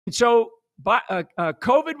And so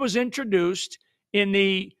COVID was introduced in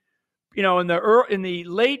the in the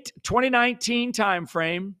late 2019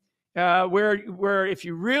 timeframe, where if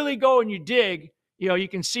you really go and you dig, you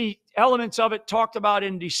can see elements of it talked about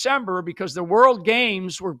in December, because the World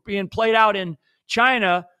Games were being played out in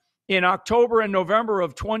China in October and November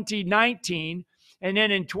of 2019. And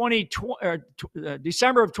then in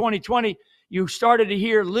December of 2020, you started to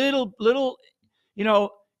hear little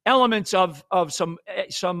elements of some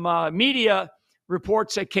media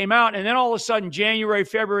reports that came out. And then all of a sudden, January,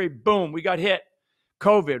 February, boom, we got hit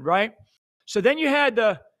COVID, right? So then you had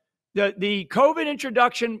the COVID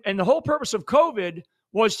introduction, and the whole purpose of COVID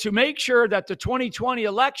was to make sure that the 2020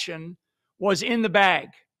 election was in the bag,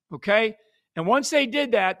 okay? And once they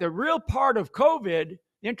did that, the real part of COVID,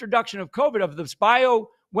 the introduction of COVID, of this bio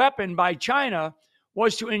weapon by China,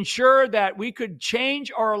 was to ensure that we could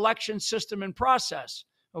change our election system and process,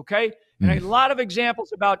 okay? And a lot of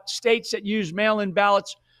examples about states that use mail-in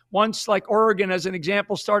ballots. Once, like Oregon, as an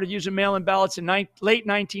example, started using mail-in ballots in late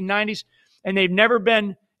 1990s, and they've never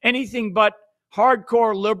been anything but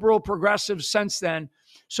hardcore liberal progressives since then.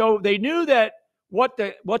 So they knew that what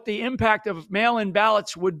the impact of mail-in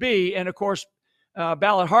ballots would be, and of course,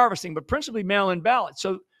 ballot harvesting, but principally mail-in ballots.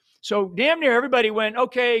 So damn near everybody went,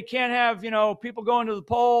 okay, can't have, people going to the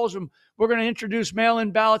polls, and we're going to introduce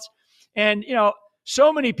mail-in ballots. And,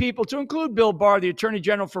 so many people, to include Bill Barr, the Attorney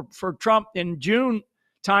General for Trump in June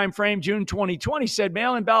timeframe, June 2020, said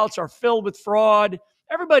mail-in ballots are filled with fraud.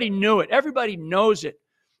 Everybody knew it. Everybody knows it.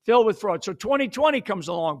 Filled with fraud. So 2020 comes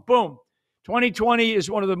along. Boom. 2020 is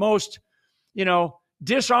one of the most,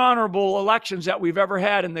 dishonorable elections that we've ever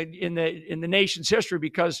had in the nation's history,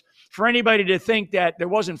 because for anybody to think that there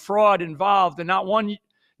wasn't fraud involved, and not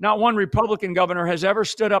one Republican governor has ever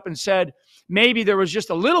stood up and said maybe there was just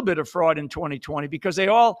a little bit of fraud in 2020, because they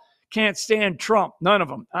all can't stand Trump. None of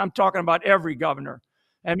them. I'm talking about every governor,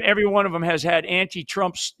 and every one of them has had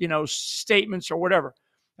anti-Trump, statements or whatever.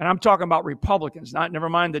 And I'm talking about Republicans, never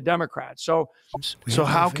mind the Democrats. So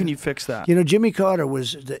how can you fix that? Jimmy Carter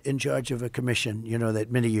was in charge of a commission,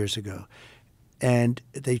 that many years ago. And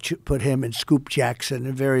they put him and Scoop Jackson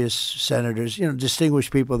and various senators,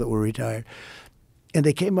 distinguished people that were retired. And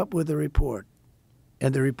they came up with a report.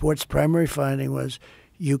 And the report's primary finding was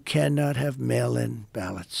you cannot have mail-in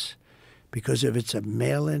ballots. Because if it's a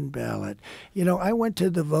mail-in ballot, I went to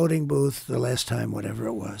the voting booth the last time, whatever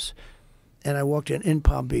it was. And I walked in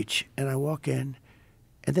Palm Beach, and I walk in,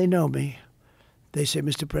 and they know me. They say,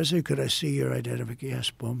 Mr. President, could I see your identification? Yes,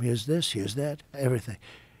 boom, here's this, here's that, everything.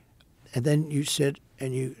 And then you sit,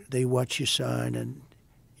 and they watch you sign, and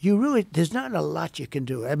there's not a lot you can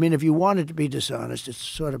do. I mean, if you wanted to be dishonest, it's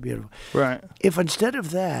sort of beautiful. Right. If instead of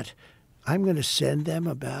that, I'm going to send them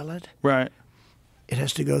a ballot. Right. It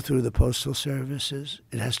has to go through the postal services.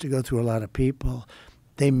 It has to go through a lot of people.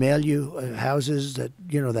 They mail you houses that,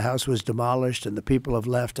 the house was demolished and the people have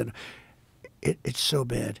left. And it's so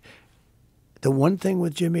bad. The one thing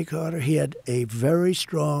with Jimmy Carter, he had a very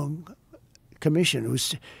strong commission. It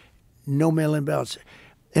was no mail-in ballots.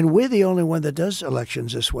 And we're the only one that does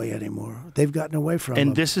elections this way anymore. They've gotten away from them.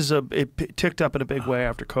 And this is it ticked up in a big way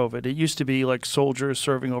after COVID. It used to be like soldiers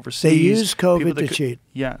serving overseas. They used COVID to cheat.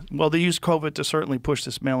 Yeah. Well, they used COVID to certainly push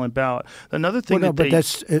this mail-in ballot. Another thing but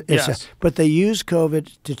they used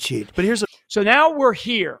COVID to cheat. But so now we're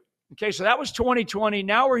here. Okay, so that was 2020.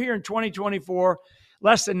 Now we're here in 2024,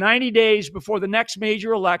 less than 90 days before the next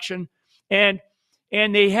major election. And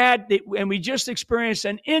we just experienced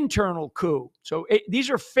an internal coup. So these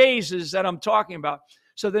are phases that I'm talking about.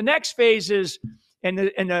 So the next phase is, and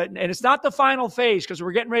it's not the final phase, because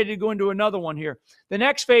we're getting ready to go into another one here. The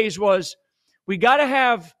next phase was, we got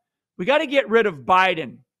to get rid of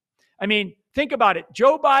Biden. I mean, think about it.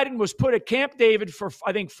 Joe Biden was put at Camp David for,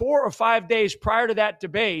 I think, 4 or 5 days prior to that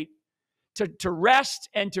debate to rest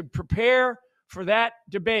and to prepare for that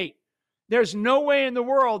debate. There's no way in the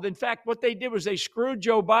world. In fact, what they did was they screwed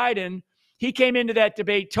Joe Biden. He came into that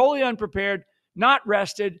debate totally unprepared, not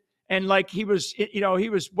rested, and like he was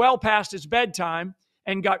well past his bedtime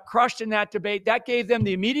and got crushed in that debate. That gave them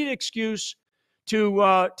the immediate excuse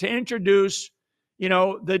to introduce,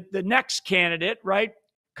 the next candidate, right?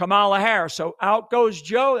 Kamala Harris. So out goes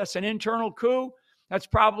Joe. That's an internal coup. That's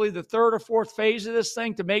probably the third or fourth phase of this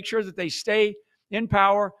thing, to make sure that they stay in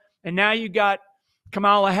power. And now you got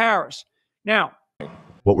Kamala Harris. Now,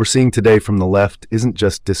 what we're seeing today from the left isn't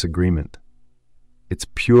just disagreement. It's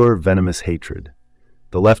pure venomous hatred.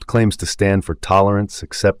 The left claims to stand for tolerance,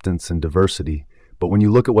 acceptance, and diversity, but when you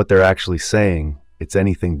look at what they're actually saying, it's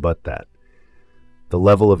anything but that. The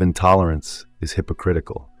level of intolerance is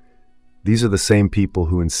hypocritical. These are the same people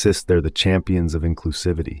who insist they're the champions of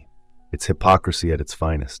inclusivity. It's hypocrisy at its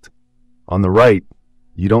finest. On the right,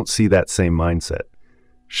 you don't see that same mindset.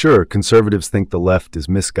 Sure, conservatives think the left is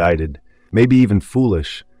misguided, maybe even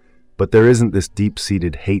foolish, but there isn't this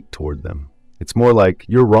deep-seated hate toward them. It's more like,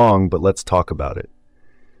 you're wrong, but let's talk about it.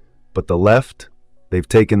 But the left, they've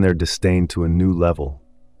taken their disdain to a new level,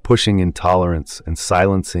 pushing intolerance and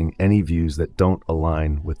silencing any views that don't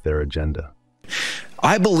align with their agenda.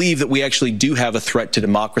 I believe that we actually do have a threat to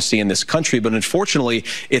democracy in this country, but unfortunately,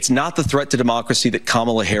 it's not the threat to democracy that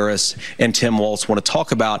Kamala Harris and Tim Walz want to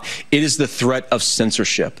talk about. It is the threat of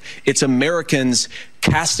censorship. It's Americans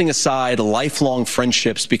casting aside lifelong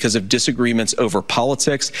friendships because of disagreements over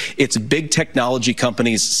politics. It's big technology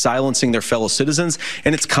companies silencing their fellow citizens.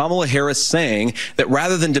 And it's Kamala Harris saying that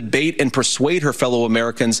rather than debate and persuade her fellow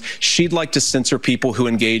Americans, she'd like to censor people who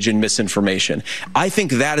engage in misinformation. I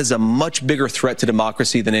think that is a much bigger threat to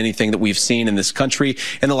democracy than anything that we've seen in this country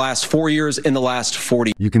in the last 4 years, in the last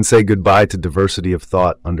 40. You can say goodbye to diversity of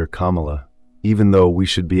thought under Kamala, even though we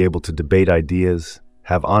should be able to debate ideas,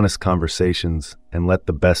 have honest conversations, and let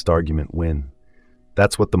the best argument win.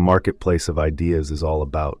 That's what the marketplace of ideas is all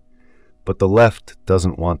about. But the left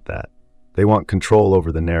doesn't want that. They want control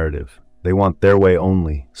over the narrative. They want their way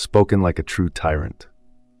only, spoken like a true tyrant.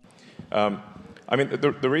 I mean,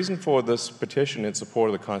 the reason for this petition in support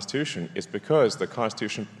of the Constitution is because the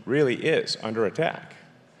Constitution really is under attack.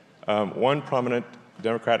 One prominent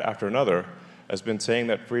Democrat after another has been saying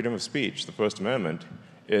that freedom of speech, the First Amendment,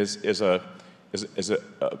 is a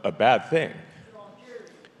bad thing.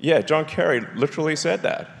 Yeah, John Kerry literally said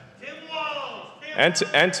that. Tim Walz.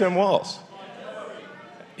 And Tim Walz.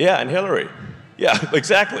 Yeah, and Hillary. Yeah,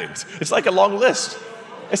 exactly. It's like a long list.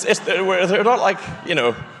 They're not like, you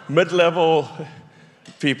know, mid-level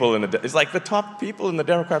people in the. It's like the top people in the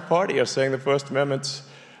Democrat Party are saying the First Amendment's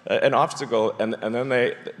an obstacle, and then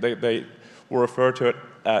they will refer to it.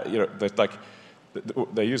 You know, like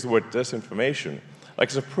they use the word disinformation. Like,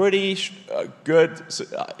 it's a pretty good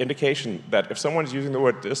indication that if someone's using the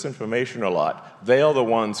word disinformation a lot, they are the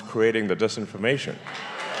ones creating the disinformation.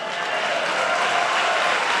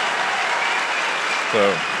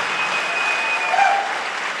 So,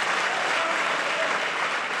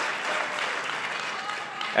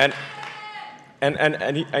 and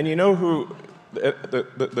you know who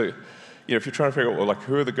you know, if you're trying to figure out, well, like,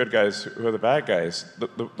 who are the good guys, who are the bad guys,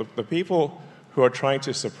 the people who are trying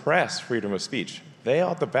to suppress freedom of speech, they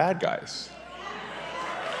are the bad guys,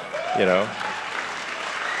 you know?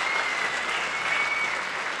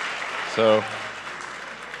 So,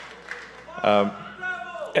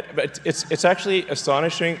 but it's actually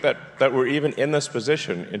astonishing that we're even in this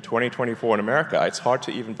position in 2024 in America. It's hard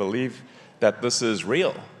to even believe that this is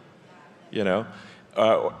real, you know?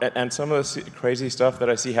 And some of the crazy stuff that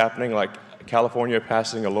I see happening, like California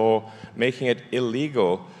passing a law making it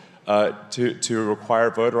illegal to require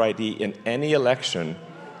voter ID in any election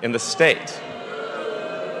in the state.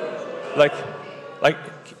 Like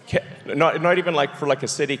not even like for like a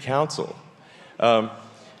city council. And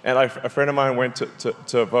a friend of mine went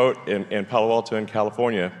to vote in Palo Alto in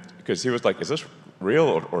California because he was like, is this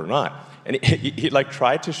real or not? And he like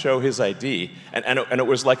tried to show his ID, and it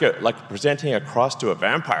was like presenting a cross to a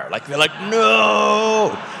vampire. Like, they're like,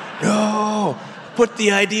 no, put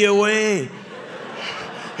the ID away.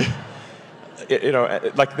 You know,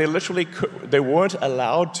 like they literally they weren't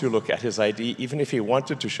allowed to look at his ID even if he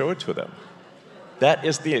wanted to show it to them. That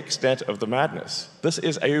is the extent of the madness. This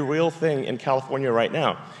is a real thing in California right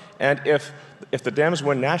now. And if the Dems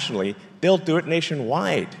win nationally, they'll do it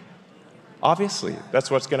nationwide. Obviously, that's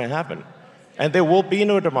what's going to happen. And there will be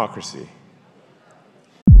no democracy.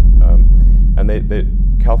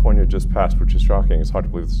 And California just passed, which is shocking. It's hard to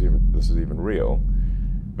believe this is even real.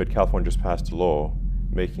 But California just passed a law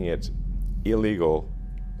making it illegal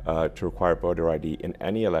to require voter ID in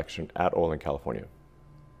any election at all in California.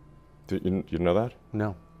 Did you know that?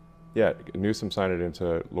 No. Yeah, Newsom signed it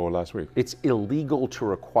into law last week. It's illegal to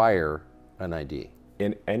require an ID.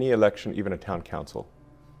 In any election, even a town council.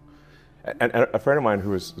 And a friend of mine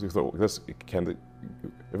who lives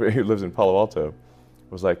in Palo Alto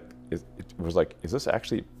was like, is this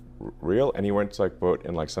actually real? And he went to like vote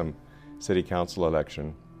in like some city council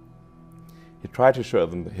election. He tried to show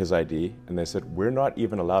them his ID, and they said, we're not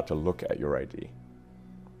even allowed to look at your ID.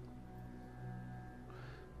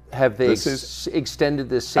 Have they extended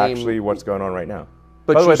the same... Actually what's going on right now.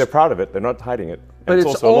 But by the way, they're proud of it. They're not hiding it. But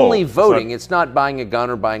it's only voting. It's not buying a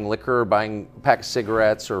gun or buying liquor or buying a pack of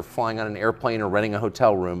cigarettes or flying on an airplane or renting a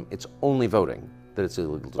hotel room. It's only voting that it's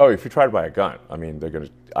illegal to do. Oh, if you try to buy a gun, I mean, they're going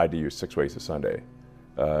to ID you 6 ways to Sunday.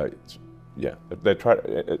 Yeah,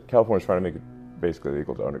 California's trying to make it basically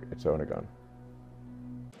legal to own a gun.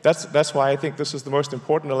 That's why I think this is the most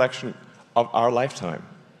important election of our lifetime.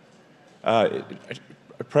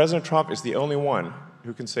 President Trump is the only one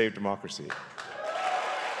who can save democracy.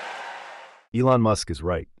 Elon Musk is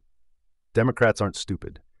right. Democrats aren't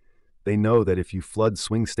stupid. They know that if you flood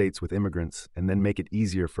swing states with immigrants and then make it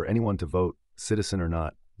easier for anyone to vote, citizen or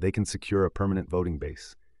not, they can secure a permanent voting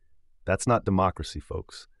base. That's not democracy,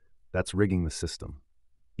 folks. That's rigging the system.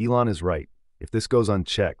 Elon is right. If this goes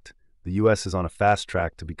unchecked, the U.S. is on a fast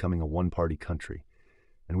track to becoming a one-party country.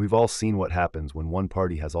 And we've all seen what happens when one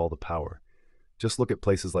party has all the power. Just look at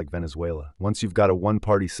places like Venezuela. Once you've got a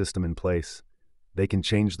one-party system in place, they can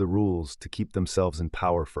change the rules to keep themselves in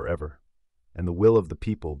power forever. And the will of the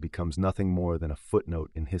people becomes nothing more than a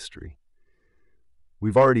footnote in history.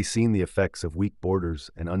 We've already seen the effects of weak borders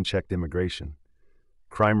and unchecked immigration.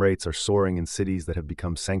 Crime rates are soaring in cities that have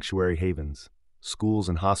become sanctuary havens. Schools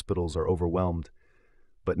and hospitals are overwhelmed.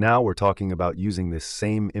 But now we're talking about using this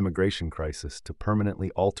same immigration crisis to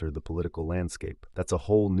permanently alter the political landscape. That's a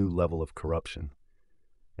whole new level of corruption.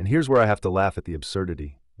 And here's where I have to laugh at the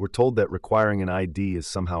absurdity. We're told that requiring an ID is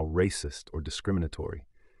somehow racist or discriminatory.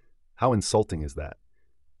 How insulting is that?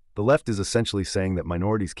 The left is essentially saying that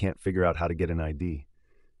minorities can't figure out how to get an ID.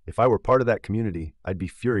 If I were part of that community, I'd be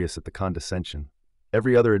furious at the condescension.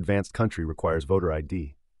 Every other advanced country requires voter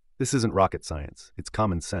ID. This isn't rocket science, it's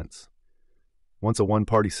common sense. Once a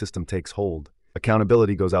one-party system takes hold,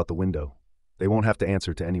 accountability goes out the window. They won't have to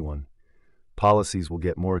answer to anyone. Policies will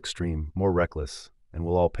get more extreme, more reckless, and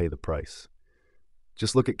we'll all pay the price.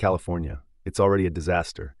 Just look at California. It's already a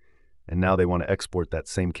disaster, and now they want to export that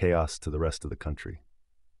same chaos to the rest of the country.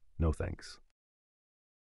 No thanks.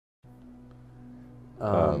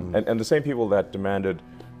 And the same people that demanded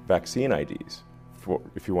vaccine IDs for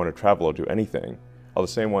if you want to travel or do anything are the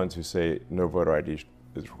same ones who say no voter ID is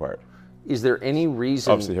required. Is there any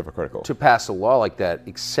reason Obviously hypocritical. to pass a law like that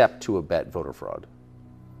except to abet voter fraud?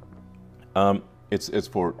 It's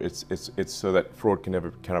so that fraud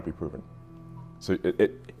cannot be proven. So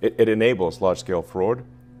it enables large-scale fraud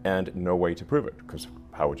and no way to prove it, because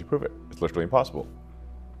how would you prove it? It's literally impossible.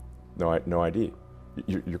 No ID.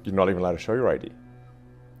 You're not even allowed to show your ID.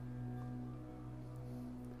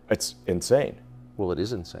 It's insane. Well, it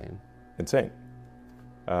is insane. Insane.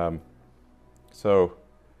 So,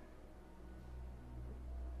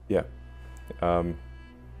 yeah. The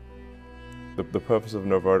purpose of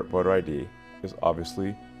no voter ID is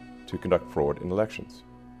obviously to conduct fraud in elections.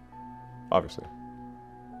 Obviously.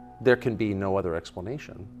 There can be no other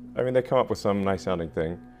explanation. I mean, they come up with some nice-sounding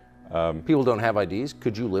thing. People don't have IDs.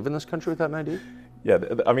 Could you live in this country without an ID? Yeah,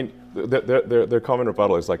 I mean, their common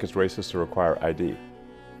rebuttal is like it's racist to require ID,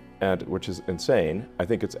 and which is insane. I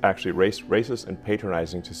think it's actually racist and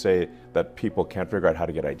patronizing to say that people can't figure out how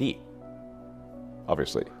to get ID.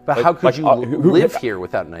 Obviously. But how could you live here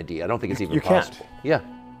without an ID? I don't think it's even possible. Can't. Yeah.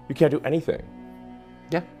 You can't do anything.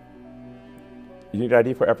 Yeah. You need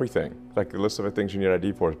ID for everything. Like the list of things you need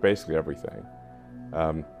ID for is basically everything,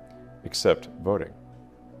 except voting.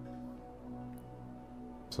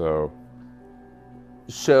 So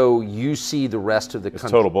you see the rest of the country.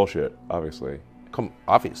 It's total bullshit, obviously.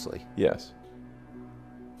 Obviously. Yes.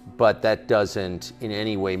 But that doesn't in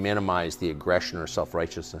any way minimize the aggression or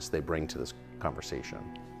self-righteousness they bring to this conversation.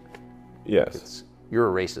 Yes. You're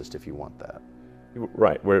a racist if you want that.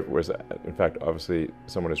 Right. Whereas, in fact, obviously,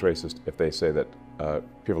 someone is racist if they say that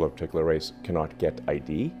people of a particular race cannot get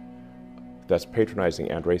ID. That's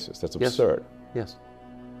patronizing and racist. That's absurd. Yes.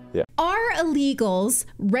 Yeah. Are illegals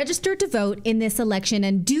registered to vote in this election,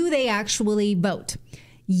 and do they actually vote?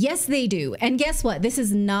 Yes, they do. And guess what? This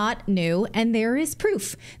is not new, and there is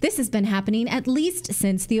proof. This has been happening at least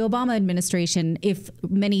since the Obama administration, if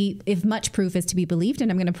much proof is to be believed,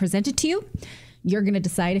 and I'm going to present it to you. You're going to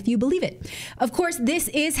decide if you believe it. Of course, this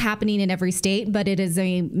is happening in every state, but it is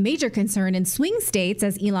a major concern in swing states,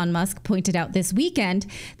 as Elon Musk pointed out this weekend,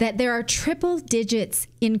 that there are triple digits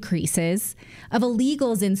increases of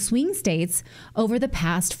illegals in swing states over the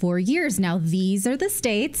past 4 years. Now, these are the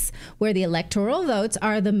states where the electoral votes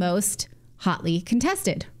are the most hotly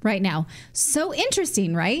contested right now. So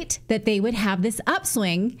interesting, right? That they would have this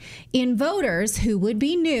upswing in voters who would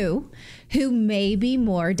be new, who may be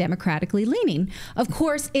more democratically leaning. Of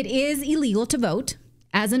course, it is illegal to vote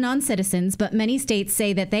as a non-citizens, but many states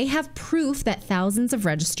say that they have proof that thousands of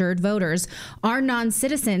registered voters are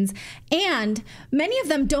non-citizens, and many of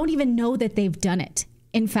them don't even know that they've done it.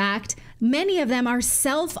 In fact, many of them are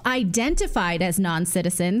self-identified as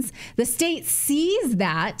non-citizens. The state sees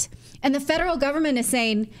that, and the federal government is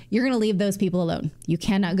saying, you're going to leave those people alone. You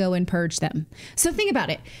cannot go and purge them. So think about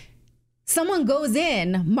it. Someone goes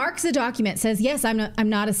in, marks a document, says, yes, I'm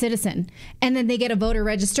not a citizen. And then they get a voter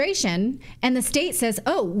registration. And the state says,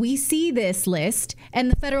 oh, we see this list. And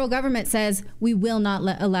the federal government says, we will not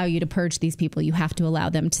allow you to purge these people. You have to allow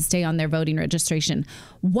them to stay on their voting registration.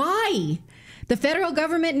 Why? The federal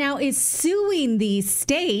government now is suing these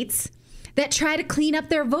states that try to clean up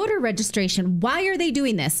their voter registration. Why are they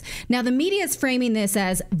doing this? Now, the media is framing this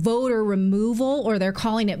as voter removal, or they're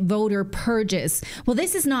calling it voter purges. Well,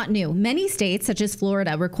 this is not new. Many states, such as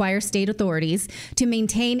Florida, require state authorities to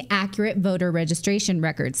maintain accurate voter registration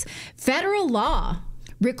records. Federal law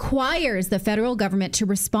requires the federal government to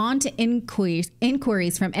respond to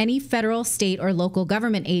inquiries from any federal, state, or local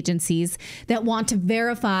government agencies that want to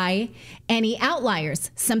verify any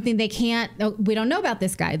outliers. Something they can't, oh, we don't know about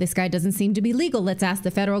this guy. This guy doesn't seem to be legal. Let's ask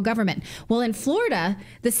the federal government. Well, in Florida,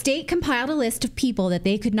 the state compiled a list of people that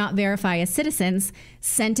they could not verify as citizens,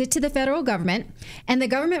 sent it to the federal government, and the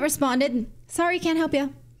government responded, sorry, can't help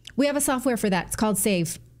you. We have a software for that. It's called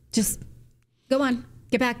SAVE. Just go on,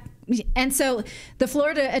 get back. And so the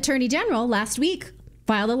Florida Attorney General last week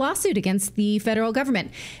filed a lawsuit against the federal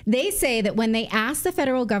government. They say that when they asked the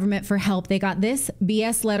federal government for help, they got this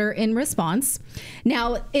BS letter in response.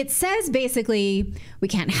 Now, it says basically, we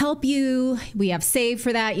can't help you. We have SAVE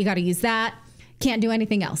for that. You got to use that. Can't do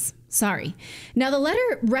anything else. Sorry. Now, the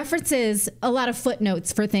letter references a lot of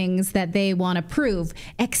footnotes for things that they want to prove,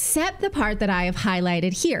 except the part that I have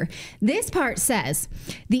highlighted here. This part says,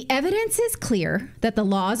 the evidence is clear that the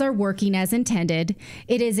laws are working as intended.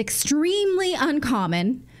 It is extremely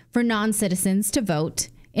uncommon for non-citizens to vote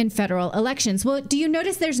in federal elections. Well, do you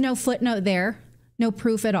notice there's no footnote there? No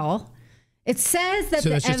proof at all. It says that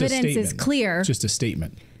the evidence is clear. It's just a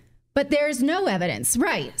statement. But there's no evidence.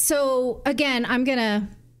 Right. So again, I'm going to,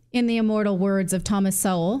 in the immortal words of Thomas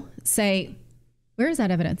Sowell, say, where is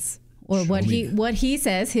that evidence? Or what he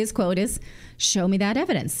says, his quote is, show me that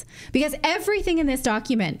evidence. Because everything in this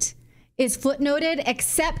document is footnoted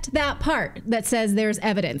except that part that says there's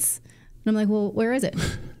evidence. And I'm like, well, where is it?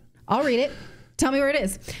 I'll read it. Tell me where it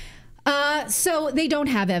is. So they don't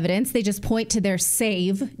have evidence. They just point to their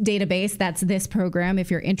SAVE database. That's this program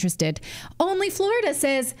if you're interested. Only Florida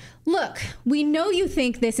says, look, we know you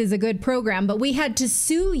think this is a good program, but we had to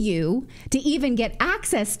sue you to even get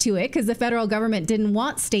access to it because the federal government didn't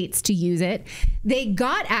want states to use it. They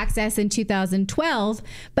got access in 2012,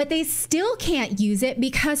 but they still can't use it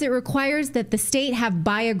because it requires that the state have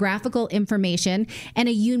biographical information and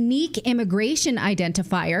a unique immigration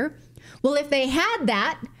identifier. Well, if they had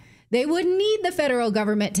that, they wouldn't need the federal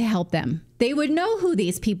government to help them. They would know who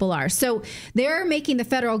these people are. So they're making the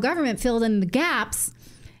federal government fill in the gaps.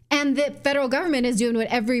 And the federal government is doing what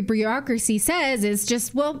every bureaucracy says is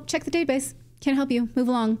just, well, check the database. Can't help you. Move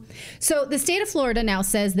along. So the state of Florida now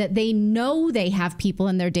says that they know they have people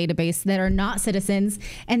in their database that are not citizens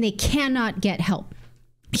and they cannot get help.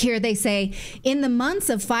 Here they say, in the months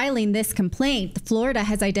of filing this complaint, Florida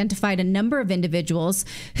has identified a number of individuals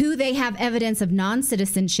who they have evidence of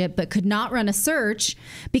non-citizenship but could not run a search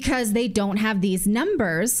because they don't have these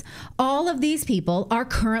numbers. All of these people are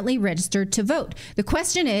currently registered to vote. The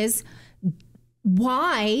question is,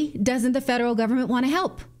 why doesn't the federal government want to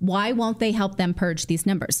help? Why won't they help them purge these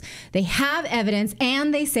numbers? They have evidence,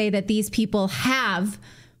 and they say that these people have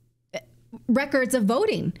records of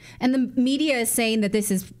voting. And the media is saying that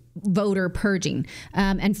this is voter purging.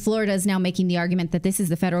 And Florida is now making the argument that this is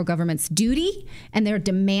the federal government's duty, and they're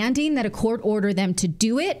demanding that a court order them to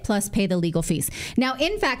do it, plus pay the legal fees. Now,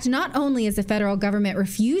 in fact, not only is the federal government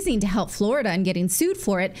refusing to help Florida and getting sued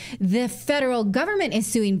for it, the federal government is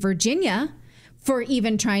suing Virginia for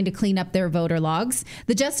even trying to clean up their voter logs.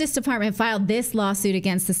 The Justice Department filed this lawsuit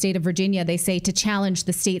against the state of Virginia, they say, to challenge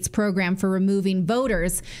the state's program for removing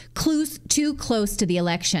voters too close to the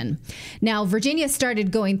election. Now, Virginia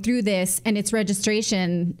started going through this, and its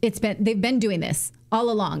registration, they've been doing this all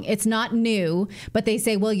along. It's not new, but they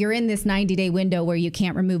say, well, you're in this 90-day window where you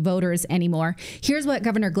can't remove voters anymore. Here's what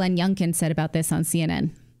Governor Glenn Youngkin said about this on CNN.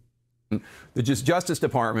 The Justice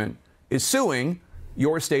Department is suing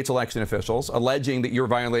your state's election officials, alleging that you're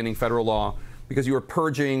violating federal law because you were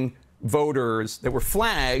purging voters that were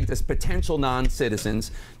flagged as potential non-citizens.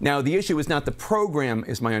 Now, the issue is not the program,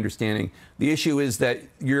 is my understanding. The issue is that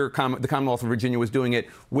the Commonwealth of Virginia was doing it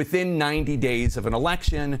within 90 days of an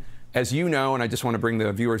election. As you know, and I just want to bring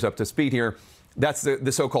the viewers up to speed here, that's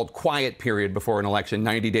the so-called quiet period before an election,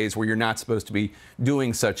 90 days where you're not supposed to be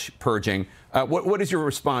doing such purging. What is your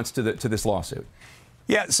response to this lawsuit?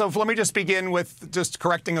 Yeah, so let me just begin with just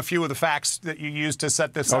correcting a few of the facts that you used to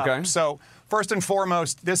set this up. So first and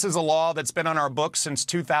foremost, this is a law that's been on our books since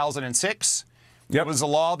 2006. It was a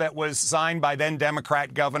law that was signed by then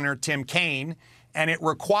Democrat Governor Tim Kaine, and it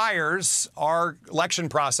requires our election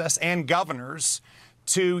process and governors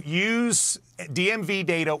to use DMV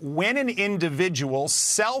data when an individual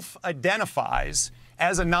self-identifies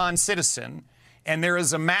as a non-citizen, and there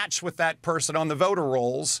is a match with that person on the voter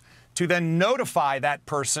rolls, to then notify that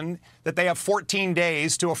person that they have 14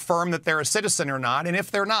 days to affirm that they're a citizen or not, and if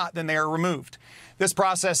they're not, then they are removed. This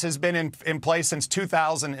process has been in place since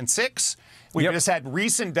 2006. We've just had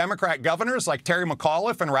recent Democrat governors like Terry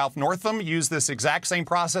McAuliffe and Ralph Northam use this exact same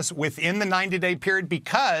process within the 90-day period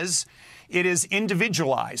because it is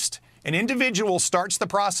individualized. An individual starts the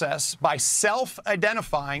process by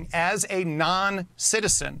self-identifying as a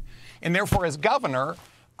non-citizen. And therefore, as governor,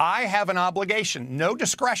 I have an obligation, no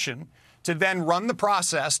discretion, to then run the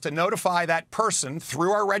process to notify that person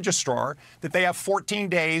through our registrar that they have 14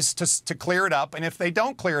 days to clear it up. And if they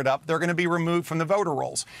don't clear it up, they're going to be removed from the voter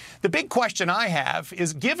rolls. The big question I have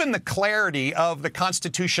is, given the clarity of the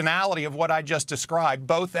constitutionality of what I just described,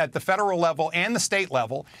 both at the federal level and the state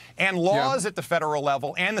level, and laws at the federal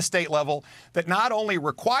level and the state level that not only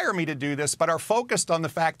require me to do this, but are focused on the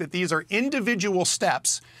fact that these are individual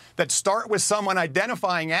steps that start with someone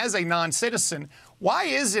identifying as a non-citizen, why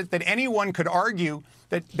is it that anyone could argue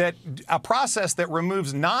that a process that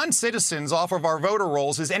removes non-citizens off of our voter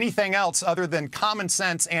rolls is anything else other than common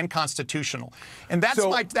sense and constitutional? And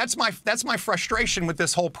that's my frustration with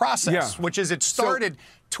this whole process, which is it started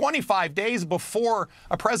 25 days before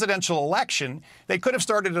a presidential election. They could have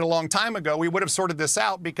started it a long time ago. We would have sorted this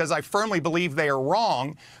out because I firmly believe they are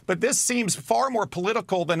wrong. But this seems far more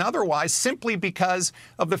political than otherwise, simply because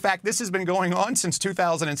of the fact this has been going on since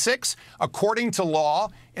 2006, according to law.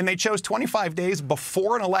 And they chose 25 days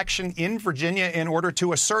before an election in Virginia in order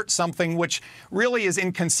to assert something which really is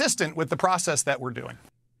inconsistent with the process that we're doing.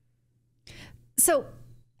 So,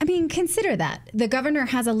 I mean, consider that. The governor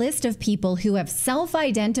has a list of people who have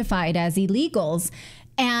self-identified as illegals,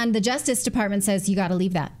 and the Justice Department says, you got to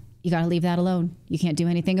leave that. You got to leave that alone. You can't do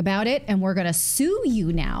anything about it, and we're going to sue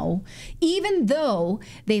you now, even though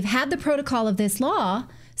they've had the protocol of this law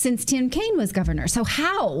since Tim Kaine was governor. So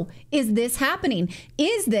how is this happening?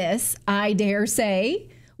 Is this, I dare say,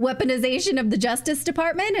 weaponization of the Justice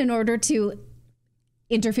Department in order to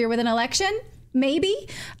interfere with an election? Maybe.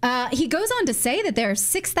 He goes on to say that there are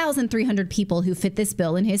 6,300 people who fit this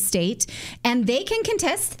bill in his state, and they can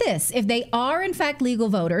contest this. If they are, in fact, legal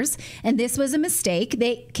voters, and this was a mistake,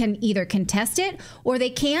 they can either contest it or they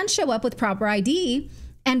can show up with proper ID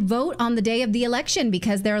and vote on the day of the election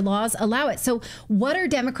because their laws allow it. So what are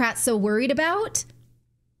Democrats so worried about?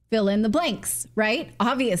 Fill in the blanks, right?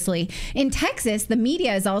 Obviously. In Texas, the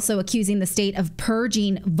media is also accusing the state of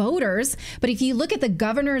purging voters. But if you look at the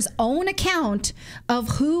governor's own account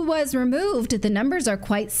of who was removed, the numbers are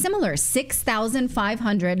quite similar.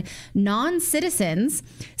 6,500 non-citizens,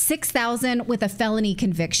 6,000 with a felony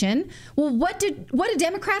conviction. Well, what do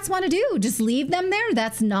Democrats want to do? Just leave them there?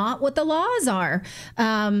 That's not what the laws are.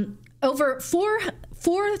 Over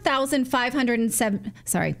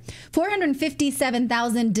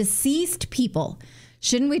 457,000 deceased people.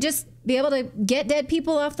 Shouldn't we just be able to get dead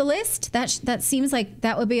people off the list? That seems like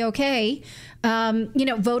that would be okay.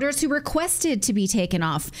 Voters who requested to be taken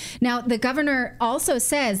off. Now, the governor also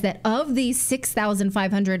says that of these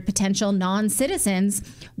 6,500 potential non-citizens,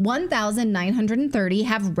 1,930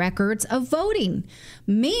 have records of voting,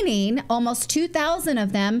 meaning almost 2,000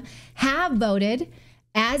 of them have voted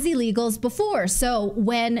as illegals before. So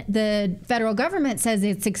when the federal government says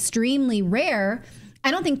it's extremely rare,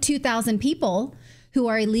 I don't think 2,000 people who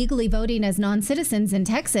are illegally voting as non-citizens in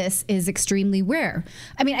Texas is extremely rare.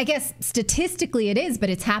 I mean, I guess statistically it is, but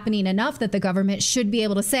it's happening enough that the government should be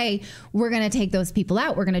able to say, we're going to take those people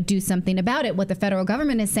out. We're going to do something about it. What the federal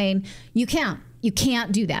government is saying, you can't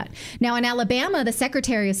do that. Now, in Alabama, the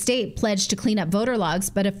Secretary of State pledged to clean up voter logs,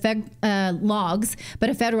 but a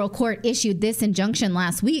federal court issued this injunction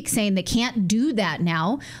last week saying they can't do that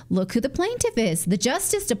now. Look who the plaintiff is. The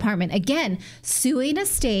Justice Department, again, suing a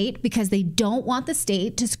state because they don't want the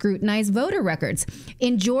state to scrutinize voter records.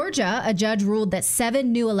 In Georgia, a judge ruled that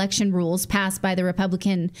 7 new election rules passed by the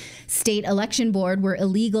Republican State Election Board were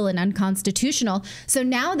illegal and unconstitutional. So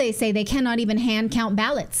now they say they cannot even hand count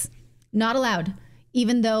ballots. Not allowed.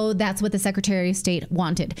 even though that's what the Secretary of State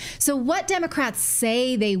wanted. So what Democrats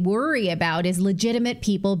say they worry about is legitimate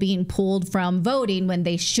people being pulled from voting when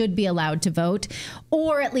they should be allowed to vote,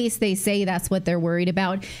 or at least they say that's what they're worried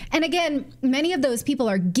about. And again, many of those people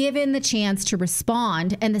are given the chance to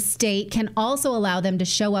respond, and the state can also allow them to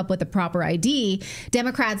show up with a proper ID.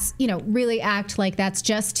 Democrats, really act like that's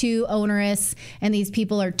just too onerous and these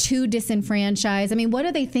people are too disenfranchised. I mean, what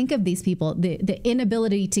do they think of these people? The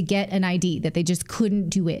inability to get an ID, that they just couldn't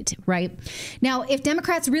do it, right? Now, if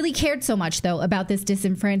Democrats really cared so much, though, about this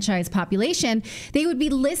disenfranchised population, they would be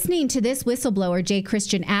listening to this whistleblower, J.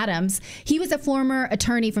 Christian Adams. He was a former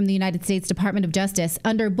attorney from the United States Department of Justice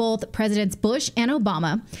under both Presidents Bush and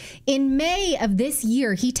Obama. In May of this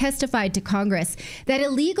year, he testified to Congress that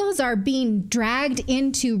illegals are being dragged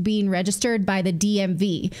into being registered by the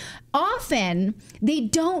DMV. Often, they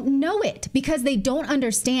don't know it because they don't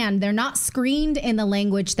understand. They're not screened in the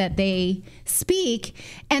language that they speak,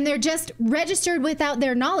 and they're just registered without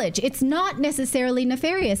their knowledge. It's not necessarily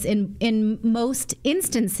nefarious in most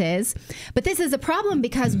instances, but this is a problem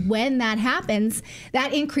because when that happens,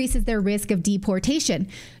 that increases their risk of deportation.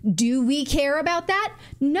 Do we care about that?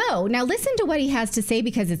 No. Now listen to what he has to say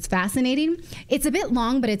because it's fascinating. It's a bit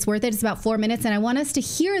long, but it's worth it. It's about 4 minutes, and I want us to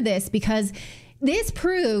hear this because this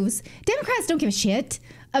proves Democrats don't give a shit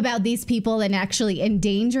about these people and actually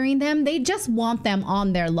endangering them. They just want them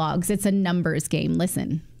on their logs. It's a numbers game.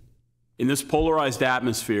 Listen. In this polarized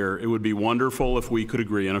atmosphere, it would be wonderful if we could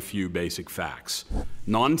agree on a few basic facts.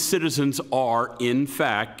 Non-citizens are, in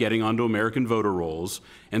fact, getting onto American voter rolls,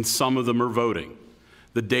 and some of them are voting.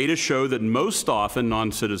 The data show that most often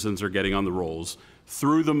non-citizens are getting on the rolls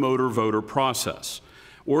through the motor voter process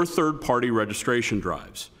or third-party registration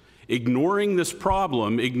drives. Ignoring this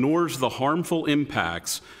problem ignores the harmful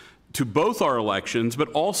impacts to both our elections, but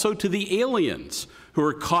also to the aliens who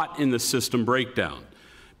are caught in the system breakdown.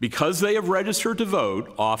 Because they have registered to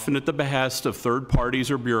vote, often at the behest of third parties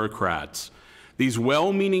or bureaucrats, these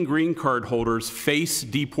well-meaning green card holders face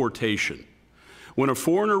deportation. When a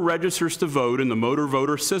foreigner registers to vote in the motor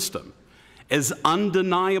voter system, as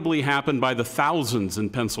undeniably happened by the thousands in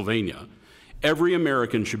Pennsylvania, every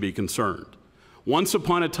American should be concerned. Once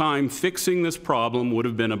upon a time, fixing this problem would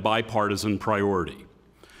have been a bipartisan priority.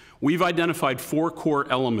 We've identified 4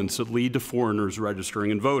 core elements that lead to foreigners registering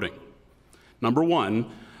and voting. Number 1,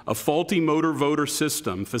 a faulty motor voter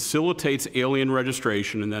system facilitates alien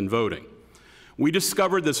registration and then voting. We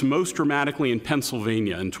discovered this most dramatically in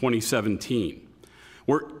Pennsylvania in 2017,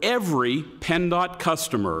 where every PennDOT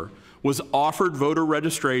customer was offered voter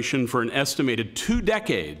registration for an estimated 2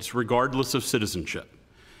 decades, regardless of citizenship.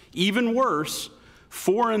 Even worse,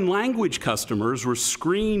 foreign language customers were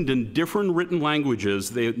screened in different written languages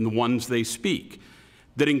than the ones they speak,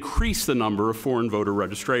 that increased the number of foreign voter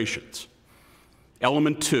registrations.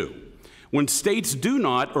 Element 2, when states do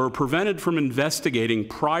not or are prevented from investigating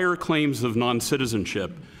prior claims of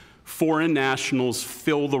non-citizenship, foreign nationals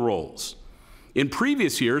fill the rolls. In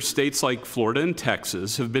previous years, states like Florida and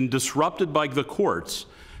Texas have been disrupted by the courts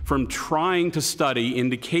from trying to study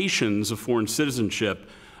indications of foreign citizenship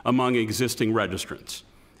among existing registrants.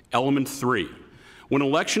 Element 3, when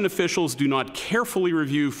election officials do not carefully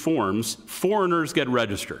review forms, foreigners get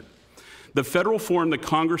registered. The federal form that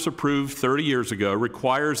Congress approved 30 years ago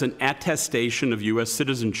requires an attestation of U.S.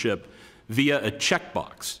 citizenship via a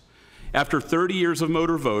checkbox. After 30 years of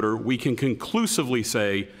motor voter, we can conclusively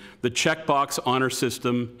say the checkbox honor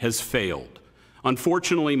system has failed.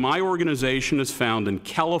 Unfortunately, my organization has found in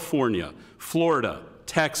California, Florida,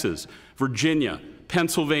 Texas, Virginia,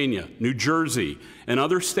 Pennsylvania, New Jersey, and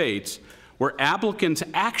other states where applicants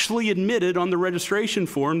actually admitted on the registration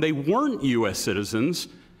form they weren't U.S. citizens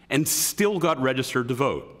and still got registered to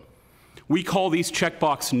vote. We call these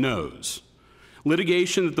checkbox no's.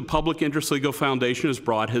 Litigation that the Public Interest Legal Foundation has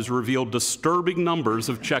brought has revealed disturbing numbers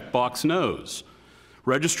of checkbox no's.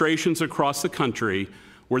 Registrations across the country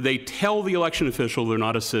where they tell the election official they're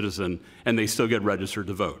not a citizen and they still get registered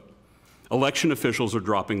to vote. Election officials are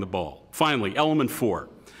dropping the ball. Finally, element 4,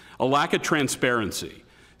 a lack of transparency.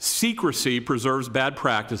 Secrecy preserves bad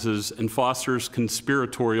practices and fosters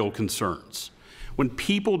conspiratorial concerns. When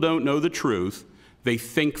people don't know the truth, they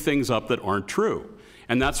think things up that aren't true.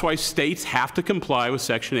 And that's why states have to comply with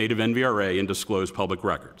Section 8 of NVRA and disclose public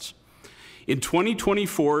records. In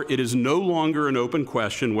 2024, it is no longer an open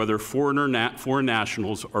question whether foreign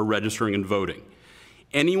nationals are registering and voting.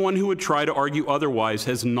 Anyone who would try to argue otherwise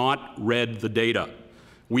has not read the data.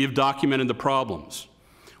 We have documented the problems.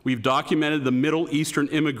 We've documented the Middle Eastern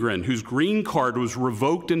immigrant whose green card was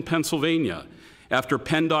revoked in Pennsylvania after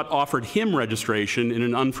PennDOT offered him registration in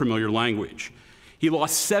an unfamiliar language. He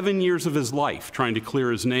lost 7 years of his life trying to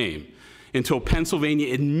clear his name until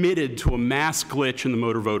Pennsylvania admitted to a mass glitch in the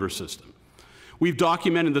motor voter system. We've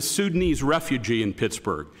documented the Sudanese refugee in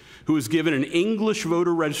Pittsburgh who was given an English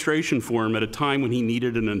voter registration form at a time when he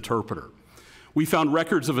needed an interpreter. We found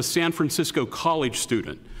records of a San Francisco college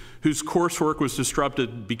student whose coursework was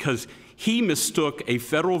disrupted because he mistook a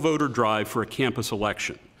federal voter drive for a campus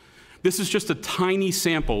election. This is just a tiny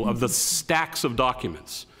sample of the stacks of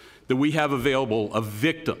documents that we have available of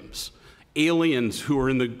victims, aliens who are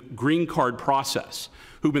in the green card process,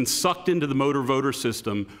 who've been sucked into the motor voter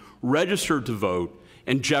system, registered to vote,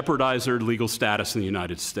 and jeopardize their legal status in the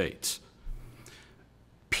United States.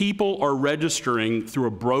 People are registering through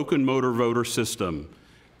a broken motor voter system.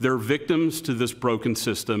 They're victims to this broken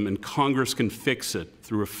system, and Congress can fix it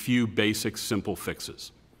through a few basic, simple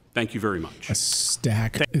fixes. Thank you very much. A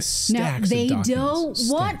stack Now, they don't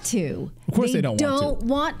want to. Of course they don't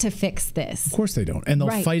want to fix this. Of course they don't. And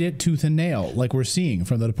they'll fight it tooth and nail, like we're seeing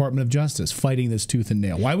from the Department of Justice, fighting this tooth and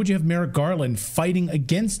nail. Why would you have Merrick Garland fighting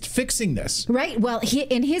against fixing this? Right. Well,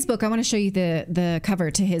 in his book, I want to show you the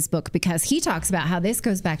cover to his book, because he talks about how this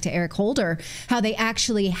goes back to Eric Holder, how they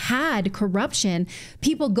actually had corruption,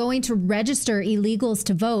 people going to register illegals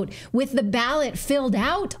to vote with the ballot filled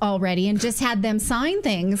out already and just had them sign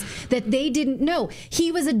things that they didn't know.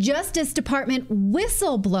 He was a Justice Department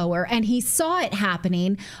whistleblower, and he saw it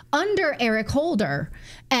happening under Eric Holder.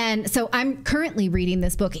 And so I'm currently reading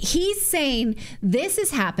this book. He's saying this is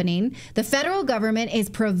happening. The federal government is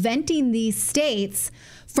preventing these states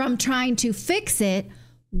from trying to fix it.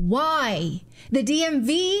 Why? The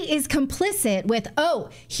DMV is complicit with, oh,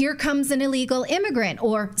 here comes an illegal immigrant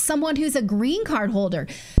or someone who's a green card holder.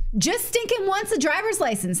 Just stinking wants a driver's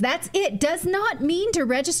license. That's it. Does not mean to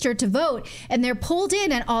register to vote. And they're pulled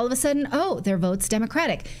in and all of a sudden, oh, their vote's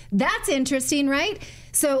Democratic. That's interesting, right?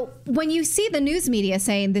 So when you see the news media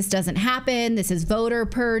saying this doesn't happen, this is voter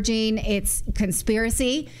purging, it's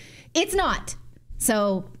conspiracy, it's not.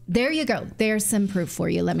 So there you go. There's some proof for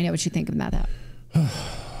you. Let me know what you think about that.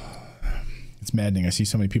 It's maddening. I see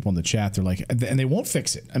so many people in the chat. They're like, and they won't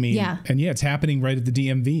fix it. I mean, it's happening right at the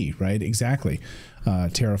DMV, right? Exactly.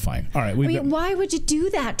 Terrifying. All right. Why would you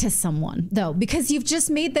do that to someone, though? Because you've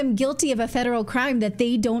just made them guilty of a federal crime that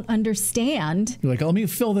they don't understand. You're like, let me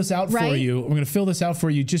fill this out for you. We're going to fill this out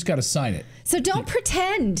for you. You just got to sign it. So don't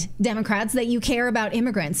pretend, Democrats, that you care about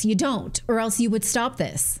immigrants. You don't, or else you would stop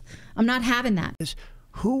this. I'm not having that.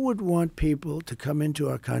 Who would want people to come into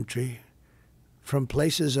our country from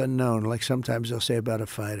places unknown, like sometimes they'll say about a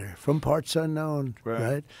fighter, from parts unknown,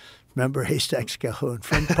 right? Remember Haystacks Calhoun,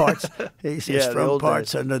 from parts, he says from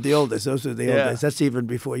parts unknown, the oldest, those are the old days, that's even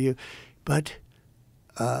before you. But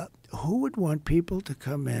who would want people to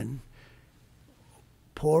come in,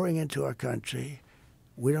 pouring into our country?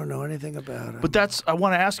 We don't know anything about them. But I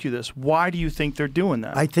want to ask you this. Why do you think they're doing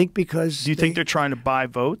that? I think because do you think they're trying to buy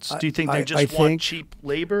votes? Do you think they just want cheap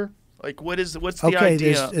labor? Like, what's the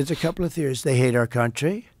idea? There's a couple of theories. They hate our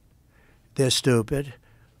country, they're stupid,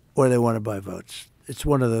 or they want to buy votes. It's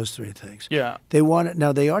one of those three things. Yeah. They want it.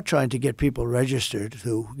 Now, they are trying to get people registered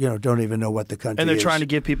who, don't even know what the country is. And they're trying to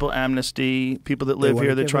give people amnesty, people that live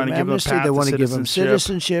here. They're trying to give them a path They want to to give them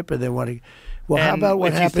citizenship, and they want to... Well, how about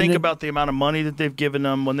what happened? If you think about the amount of money that they've given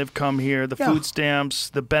them when they've come here, the food stamps,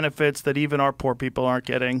 the benefits that even our poor people aren't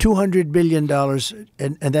getting. $200 billion,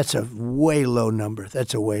 and that's a way low number.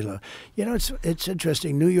 That's a way low. It's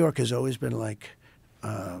interesting. New York has always been like,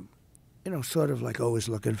 sort of like always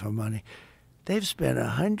looking for money. They've spent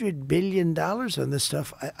 $100 billion on this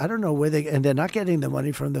stuff. I don't know where and they're not getting the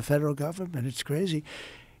money from the federal government. It's crazy.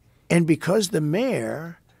 And because the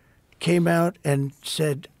mayor came out and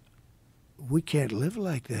said, we can't live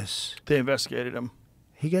like this. They investigated him.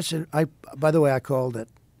 He gets in. By the way, I called it.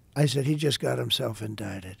 I said he just got himself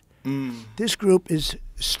indicted. This group is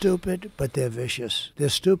stupid, but they're vicious. They're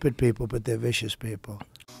stupid people, but they're vicious people.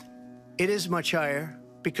 It is much higher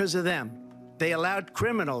because of them. They allowed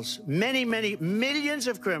criminals, many, many millions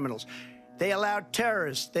of criminals. They allowed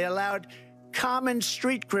terrorists. They allowed common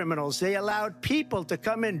street criminals. They allowed people to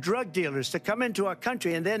come in, drug dealers, to come into our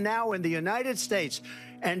country, and they're now in the United States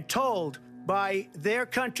and told by their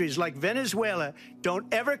countries like Venezuela,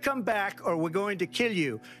 don't ever come back or we're going to kill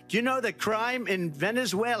you. Do you know that crime in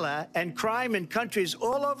Venezuela and crime in countries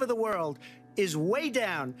all over the world is way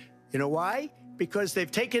down? You know why? Because they've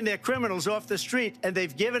taken their criminals off the street and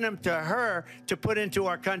they've given them to her to put into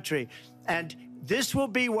our country. And this will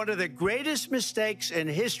be one of the greatest mistakes in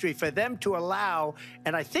history for them to allow.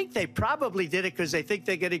 And I think they probably did it because they think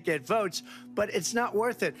they're going to get votes, but it's not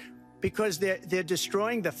worth it because they're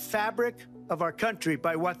destroying the fabric of our country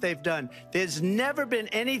by what they've done. There's never been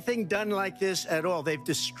anything done like this at all. They've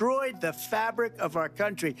destroyed the fabric of our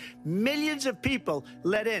country. Millions of people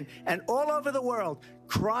let in, and all over the world,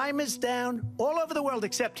 crime is down all over the world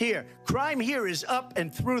except here. Crime here is up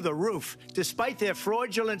and through the roof. Despite their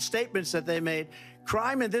fraudulent statements that they made,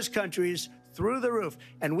 crime in this country is through the roof.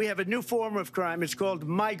 And we have a new form of crime. It's called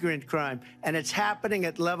migrant crime. And it's happening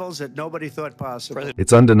at levels that nobody thought possible.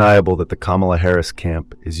 It's undeniable that the Kamala Harris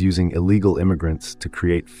camp is using illegal immigrants to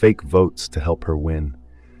create fake votes to help her win.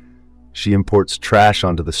 She imports trash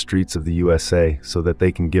onto the streets of the USA so that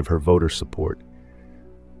they can give her voter support.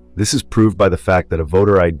 This is proved by the fact that a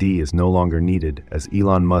voter ID is no longer needed, as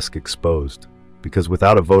Elon Musk exposed, because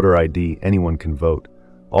without a voter ID, anyone can vote.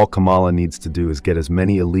 All Kamala needs to do is get as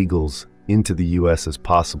many illegals into the US as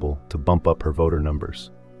possible to bump up her voter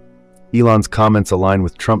numbers. Elon's comments align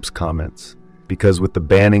with Trump's comments, because with the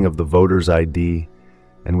banning of the voter's ID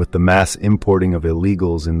and with the mass importing of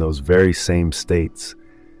illegals in those very same states,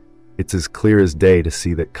 it's as clear as day to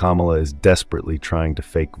see that Kamala is desperately trying to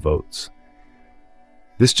fake votes.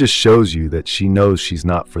 This just shows you that she knows she's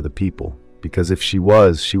not for the people, because if she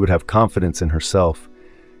was, she would have confidence in herself,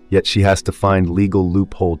 yet she has to find legal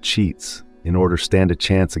loophole cheats in order to stand a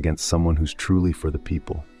chance against someone who's truly for the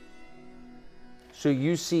people. So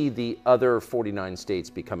you see the other 49 states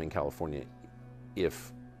becoming California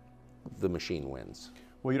if the machine wins?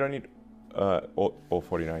 Well, you don't need all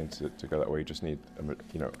 49 to go that way. You just need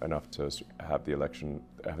enough to have the election,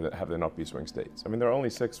 have there not be swing states. I mean, there are only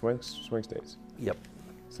 6 swing states. Yep.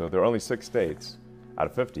 So there are only 6 states out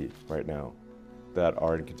of 50 right now that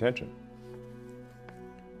are in contention.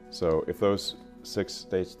 So if those 6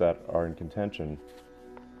 states that are in contention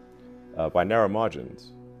by narrow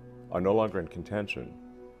margins are no longer in contention,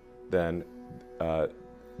 then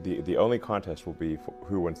the only contest will be for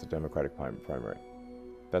who wins the Democratic primary.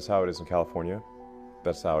 That's how it is in California.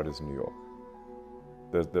 That's how it is in New York.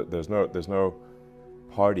 There's no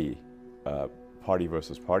party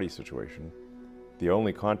versus party situation. The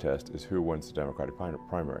only contest is who wins the Democratic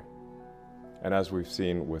primary. And as we've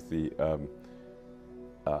seen with the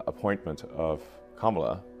appointment of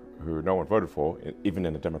Kamala, who no one voted for, even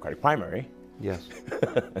in the Democratic primary. Yes.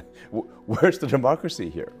 Where's the democracy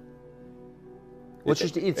here? Well,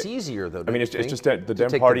 it's easier though. I mean, it's just that the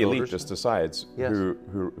Dem party elite just decides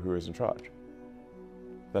who is in charge.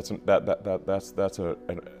 That's a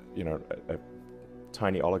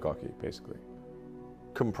tiny oligarchy basically.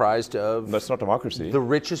 Comprised of. That's not democracy. The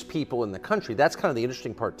richest people in the country. That's kind of the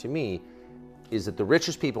interesting part to me, is that the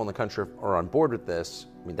richest people in the country are on board with this.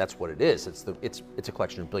 I mean, that's what it is. It's a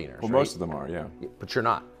collection of billionaires. Well, right? most of them are, yeah. But you're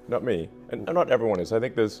not. Not me, and not everyone is. I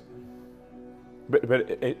think there's, but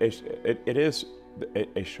it is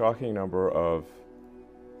a shocking number of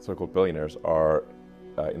so-called billionaires are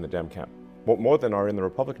in the Dem camp, more than are in the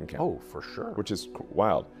Republican camp. Oh, for sure. Which is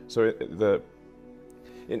wild. So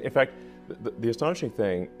in fact, the astonishing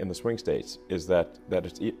thing in the swing states is that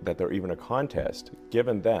they're even a contest,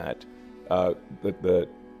 given that the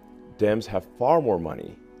Dems have far more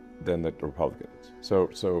money than the Republicans.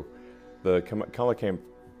 So the Kamala camp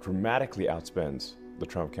dramatically outspends the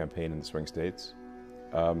Trump campaign in the swing states.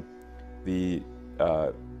 The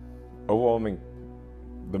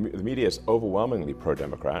media is overwhelmingly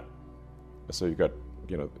pro-Democrat. So you've got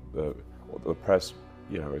the press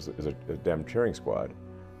is a Dem cheering squad.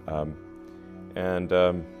 So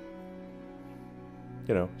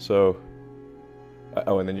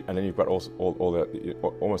and then you've got almost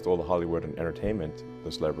all the Hollywood and entertainment,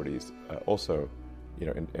 the celebrities also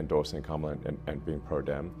endorsing Kamala and being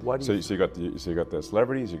pro-Dem. So you got the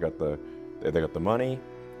celebrities, they got the money,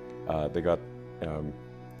 they got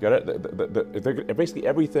basically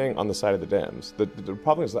everything on the side of the Dems. The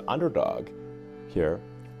Republicans are the underdog here.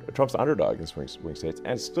 Trump's the underdog in swing states,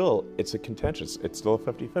 and still it's a contentious. It's still a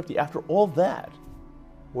 50-50. After all that,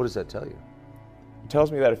 what does that tell you? It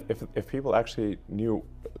tells me that if people actually knew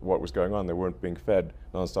what was going on, they weren't being fed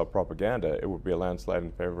nonstop propaganda, it would be a landslide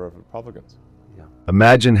in favor of Republicans. Yeah.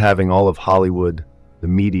 Imagine having all of Hollywood, the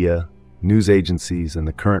media, news agencies, and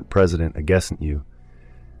the current president against you.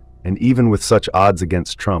 And even with such odds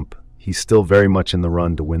against Trump, he's still very much in the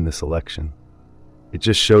run to win this election. It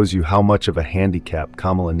just shows you how much of a handicap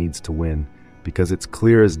Kamala needs to win, because it's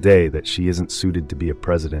clear as day that she isn't suited to be a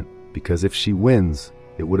president, because if she wins,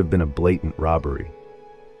 it would have been a blatant robbery.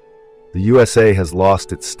 The USA has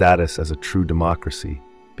lost its status as a true democracy,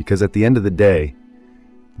 because at the end of the day,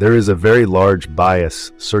 there is a very large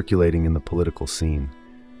bias circulating in the political scene,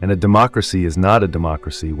 and a democracy is not a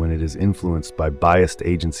democracy when it is influenced by biased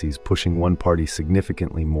agencies pushing one party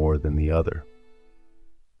significantly more than the other.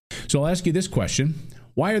 So I'll ask you this question.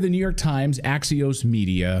 Why are the New York Times, Axios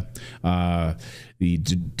Media, the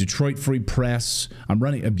Detroit Free Press,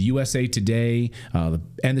 USA Today,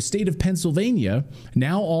 and the state of Pennsylvania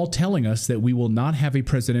now all telling us that we will not have a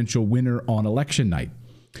presidential winner on election night?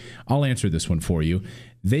 I'll answer this one for you.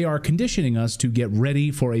 They are conditioning us to get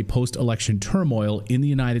ready for a post-election turmoil in the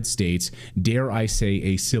United States, dare I say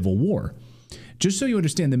a civil war. Just so you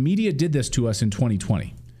understand, the media did this to us in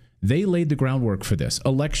 2020. They laid the groundwork for this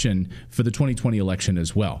election, for the 2020 election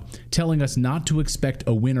as well, telling us not to expect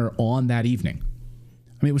a winner on that evening.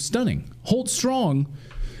 I mean, it was stunning. Hold strong.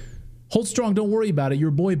 Hold strong. Don't worry about it.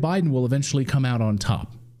 Your boy Biden will eventually come out on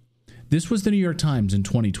top. This was the New York Times in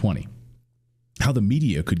 2020. How the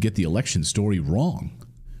media could get the election story wrong.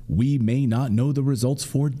 We may not know the results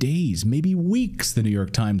for days, maybe weeks, the New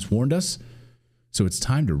York Times warned us. So it's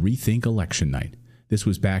time to rethink election night. This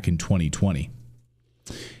was back in 2020.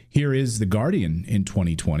 Here is The Guardian in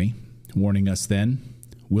 2020, warning us then,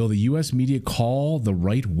 will the U.S. media call the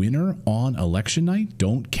right winner on election night?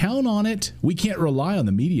 Don't count on it. We can't rely on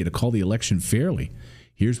the media to call the election fairly.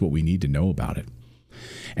 Here's what we need to know about it.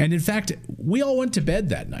 And in fact, we all went to bed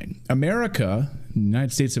that night. America, the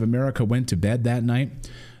United States of America, went to bed that night.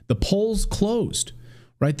 The polls closed,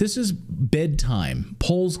 right? This is bedtime.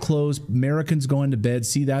 Polls closed. Americans going to bed.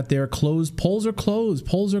 See that there? Closed. Polls are closed.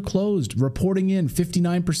 Polls are closed. Reporting in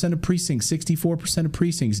 59% of precincts, 64% of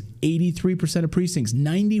precincts, 83% of precincts,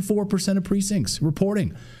 94% of precincts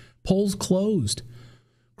reporting. Polls closed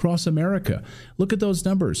across America. Look at those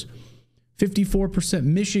numbers. 54%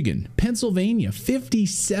 Michigan, Pennsylvania,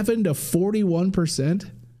 57 to 41%.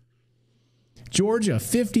 Georgia,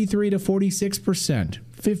 53 to 46%,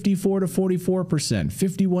 54 to 44%,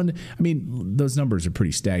 51. I mean, those numbers are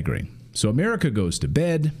pretty staggering. So America goes to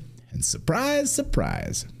bed, and surprise,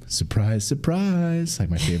 surprise, surprise, surprise, like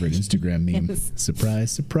my favorite Instagram meme. Yes.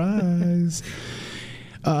 Surprise, surprise.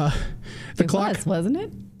 Wasn't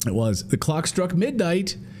it? It was. The clock struck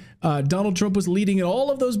midnight. Donald Trump was leading in all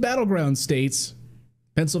of those battleground states,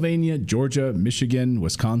 Pennsylvania, Georgia, Michigan,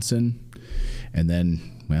 Wisconsin, and then,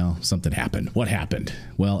 well, something happened. What happened?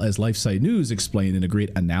 Well, as LifeSite News explained in a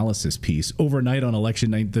great analysis piece, overnight on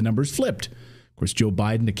election night, the numbers flipped. Of course, Joe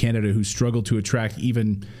Biden, a candidate who struggled to attract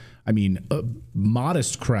even,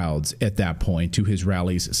 modest crowds at that point to his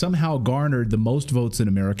rallies, somehow garnered the most votes in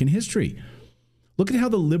American history. Look at how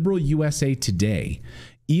the liberal USA Today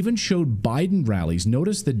even showed Biden rallies.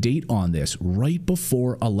 Notice the date on this, right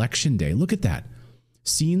before Election Day. Look at that.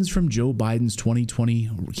 Scenes from Joe Biden's 2020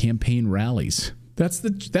 campaign rallies. That's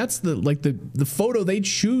the photo they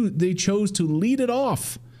chose to lead it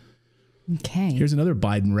off. Okay. Here's another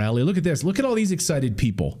Biden rally. Look at this. Look at all these excited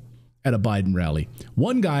people at a Biden rally.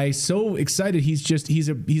 One guy so excited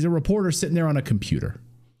he's a reporter sitting there on a computer.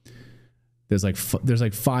 There's like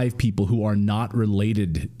 5 people who are not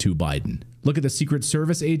related to Biden. Look at the Secret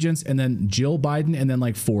Service agents, and then Jill Biden, and then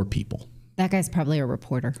like 4 people. That guy's probably a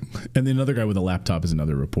reporter. And then another guy with a laptop is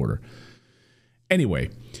another reporter. Anyway,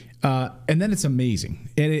 and then it's amazing.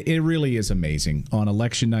 And it really is amazing. On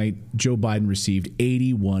election night, Joe Biden received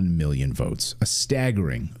 81 million votes, a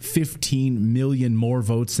staggering 15 million more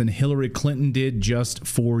votes than Hillary Clinton did just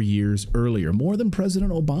 4 years earlier, more than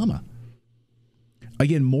President Obama.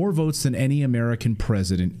 Again, more votes than any American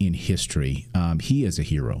president in history. He is a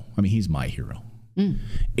hero. I mean, he's my hero.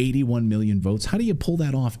 81 million votes. How do you pull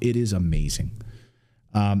that off? It is amazing.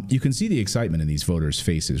 You can see the excitement in these voters'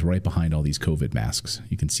 faces right behind all these COVID masks.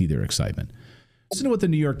 You can see their excitement. Listen to what the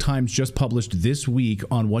New York Times just published this week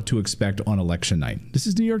on what to expect on election night. This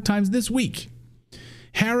is New York Times this week.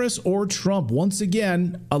 Harris or Trump, once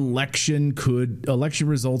again, election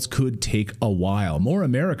results could take a while. More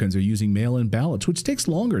Americans are using mail-in ballots, which takes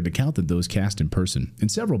longer to count than those cast in person. In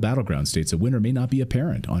several battleground states, a winner may not be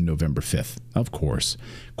apparent on November 5th. Of course.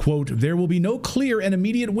 Quote, there will be no clear and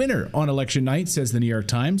immediate winner on election night, says the New York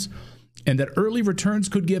Times, and that early returns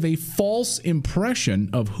could give a false impression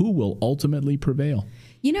of who will ultimately prevail.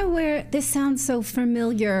 You know where this sounds so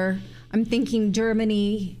familiar? I'm thinking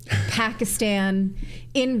Germany, Pakistan.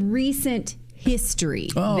 In recent history,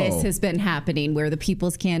 This has been happening where the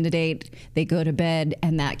people's candidate, they go to bed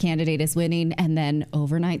and that candidate is winning, and then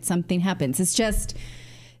overnight something happens. It's just,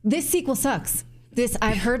 this sequel sucks.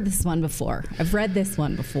 I've heard this one before. I've read this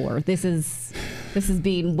one before. This is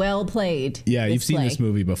being well played. Yeah, you've seen this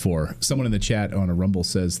movie before. Someone in the chat on a Rumble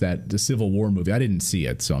says that the Civil War movie, I didn't see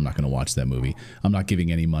it, so I'm not going to watch that movie. I'm not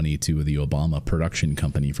giving any money to the Obama production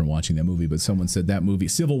company from watching that movie, but someone said that movie,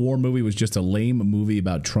 Civil War movie, was just a lame movie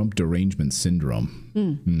about Trump derangement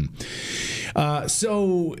syndrome.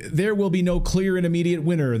 So there will be no clear and immediate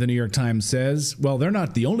winner, the New York Times says. Well, they're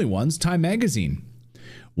not the only ones. Time magazine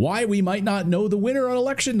why we might not know the winner on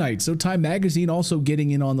election night. So Time Magazine also getting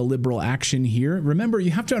in on the liberal action here. Remember, you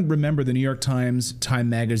have to remember the New York Times, Time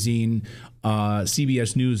Magazine,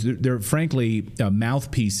 CBS News, they're frankly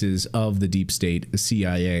mouthpieces of the deep state, the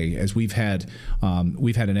CIA. As we've had an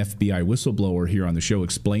FBI whistleblower here on the show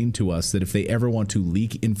explain to us that if they ever want to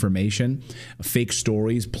leak information, fake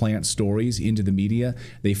stories, plant stories into the media,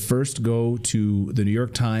 they first go to the New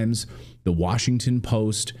York Times, the Washington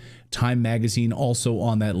Post, Time Magazine also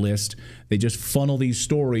on that list. They just funnel these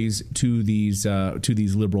stories to these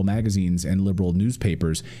liberal magazines and liberal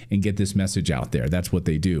newspapers and get this message out there. That's what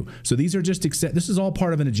they do. So these are just this is all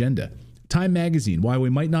part of an agenda. Time Magazine, why we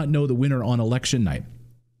might not know the winner on election night.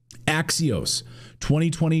 Axios,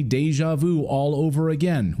 2020 deja vu all over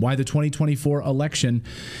again. Why the 2024 election,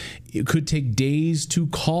 it could take days to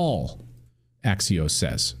call, Axios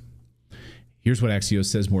says. Here's what Axios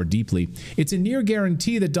says more deeply. It's a near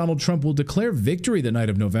guarantee that Donald Trump will declare victory the night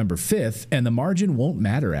of November 5th, and the margin won't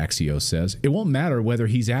matter, Axios says. It won't matter whether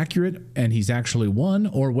he's accurate and he's actually won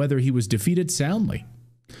or whether he was defeated soundly.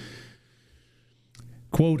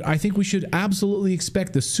 Quote, I think we should absolutely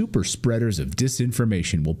expect the super spreaders of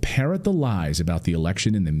disinformation will parrot the lies about the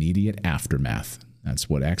election in the immediate aftermath. That's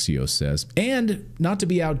what Axios says. And not to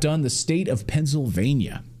be outdone, the state of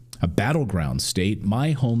Pennsylvania, a battleground state,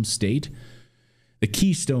 my home state, the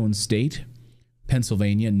Keystone State,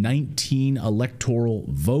 Pennsylvania, 19 electoral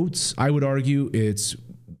votes. I would argue it's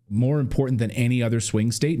more important than any other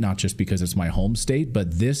swing state, not just because it's my home state,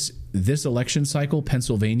 but this election cycle,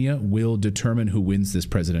 Pennsylvania will determine who wins this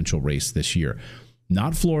presidential race this year.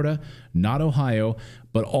 Not Florida, not Ohio,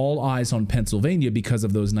 but all eyes on Pennsylvania because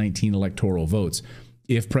of those 19 electoral votes.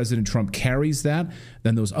 If President Trump carries that,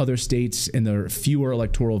 then those other states and their fewer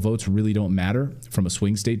electoral votes really don't matter from a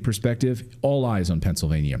swing state perspective. All eyes on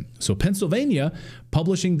Pennsylvania. So Pennsylvania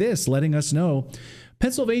publishing this, letting us know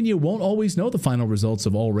Pennsylvania won't always know the final results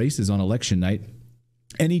of all races on election night.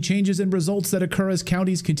 Any changes in results that occur as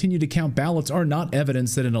counties continue to count ballots are not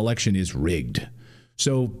evidence that an election is rigged.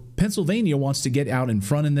 So Pennsylvania wants to get out in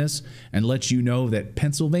front in this and let you know that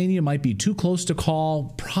Pennsylvania might be too close to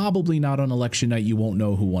call. Probably not on election night. You won't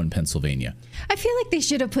know who won Pennsylvania. I feel like they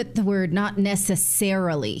should have put the word not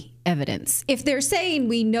necessarily evidence. If they're saying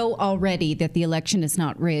we know already that the election is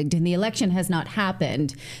not rigged and the election has not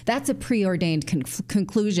happened, that's a preordained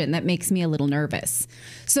conclusion that makes me a little nervous.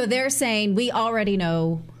 So they're saying we already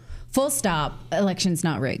know, full stop, election's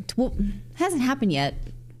not rigged. Well, it hasn't happened yet.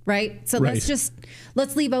 Right. So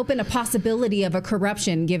let's leave open a possibility of a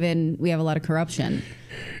corruption, given we have a lot of corruption.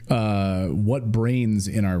 What brains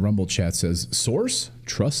in our Rumble chat says, source,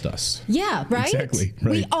 trust us. Yeah, right. Exactly.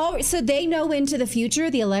 Right. So they know into the future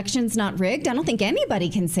the election's not rigged. I don't think anybody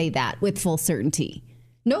can say that with full certainty.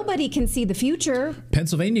 Nobody can see the future.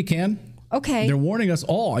 Pennsylvania can. Okay. They're warning us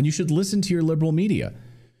all, and you should listen to your liberal media.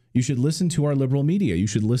 You should listen to our liberal media. You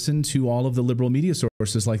should listen to all of the liberal media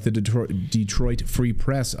sources like the Detroit Free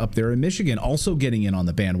Press up there in Michigan, also getting in on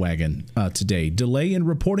the bandwagon today. Delay in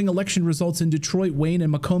reporting election results in Detroit, Wayne,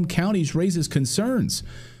 and Macomb counties raises concerns.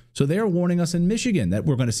 So they are warning us in Michigan that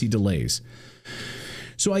we're going to see delays.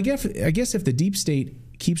 So I guess if the deep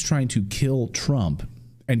state keeps trying to kill Trump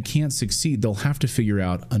and can't succeed, they'll have to figure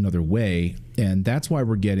out another way. And that's why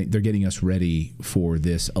they're getting us ready for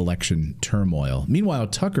this election turmoil. Meanwhile,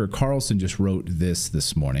 Tucker Carlson just wrote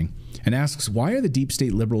this morning and asks, why are the deep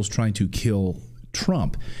state liberals trying to kill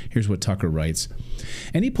Trump? Here's what Tucker writes.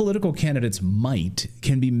 Any political candidate's might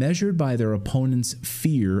can be measured by their opponent's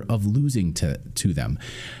fear of losing to them.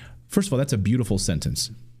 First of all, that's a beautiful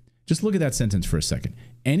sentence. Just look at that sentence for a second.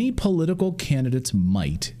 Any political candidate's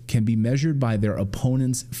might can be measured by their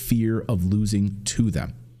opponent's fear of losing to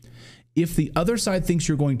them. If the other side thinks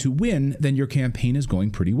you're going to win, then your campaign is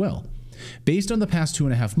going pretty well. Based on the past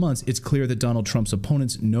 2.5 months, it's clear that Donald Trump's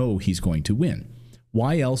opponents know he's going to win.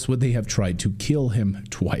 Why else would they have tried to kill him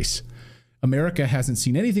twice? America hasn't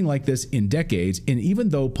seen anything like this in decades, and even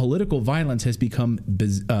though political violence has become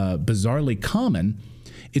bizarrely common,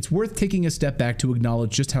 it's worth taking a step back to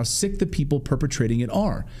acknowledge just how sick the people perpetrating it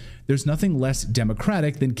are. There's nothing less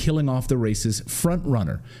democratic than killing off the race's front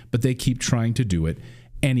runner, but they keep trying to do it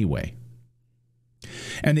anyway.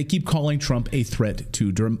 And they keep calling Trump a threat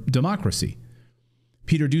to democracy.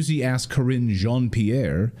 Peter Doocy asked Karine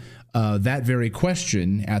Jean-Pierre that very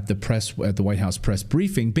question at the White House press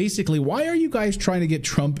briefing. Basically, why are you guys trying to get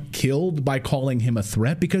Trump killed by calling him a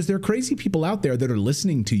threat? Because there are crazy people out there that are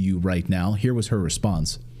listening to you right now. Here was her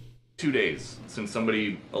response. 2 days since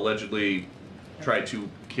somebody allegedly tried to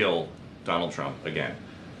kill Donald Trump again.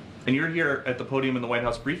 And you're here at the podium in the White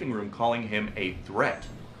House briefing room calling him a threat.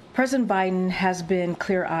 President Biden has been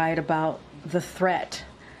clear-eyed about the threat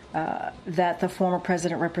that the former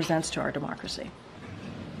president represents to our democracy.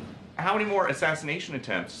 How many more assassination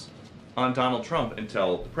attempts on Donald Trump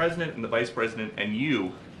until the president and the vice president and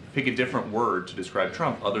you pick a different word to describe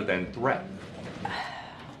Trump other than threat?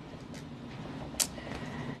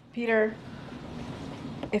 Peter,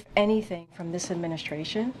 if anything from this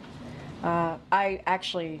administration, I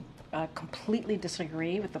actually completely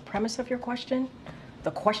disagree with the premise of your question,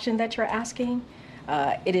 the question that you're asking.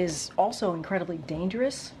 It is also incredibly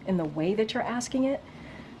dangerous in the way that you're asking it,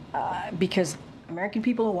 because American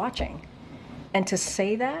people are watching. And to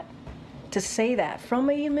say that from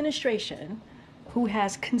an administration who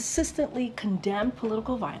has consistently condemned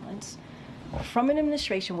political violence, from an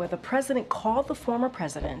administration where the president called the former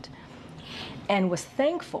president and was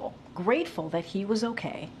thankful, grateful that he was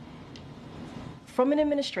okay, from an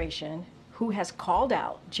administration who has called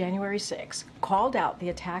out January 6th, called out the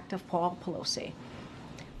attack of Paul Pelosi,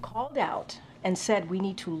 called out and said we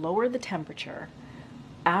need to lower the temperature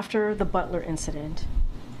after the Butler incident,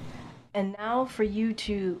 and now for you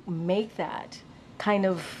to make that kind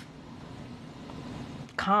of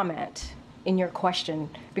comment in your question,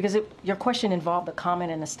 because your question involved a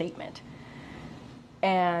comment and a statement.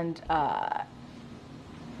 And,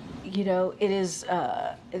 you know, it is,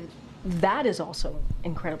 that is also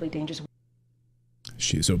incredibly dangerous.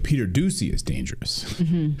 So Peter Doocy is dangerous.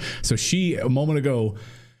 Mm-hmm. So she, a moment ago,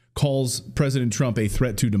 calls President Trump a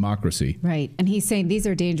threat to democracy. Right. And he's saying these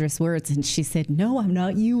are dangerous words. And she said, no, I'm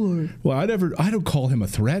not you. Well, I don't call him a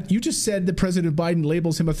threat. You just said that President Biden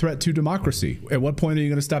labels him a threat to democracy. At what point are you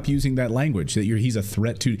going to stop using that language that he's a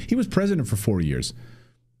threat to? He was president for 4 years.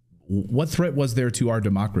 What threat was there to our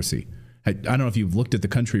democracy? I don't know if you've looked at the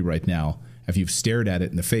country right now, if you've stared at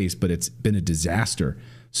it in the face, but it's been a disaster.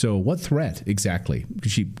 So what threat exactly?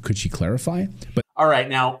 Could she clarify? But all right,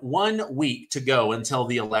 now 1 week to go until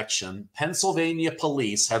the election, Pennsylvania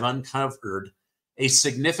police have uncovered a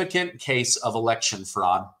significant case of election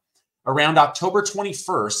fraud. Around October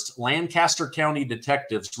 21st, Lancaster County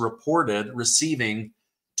detectives reported receiving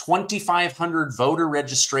 2,500 voter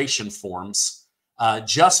registration forms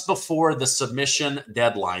just before the submission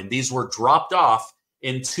deadline. These were dropped off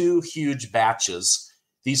in 2 huge batches.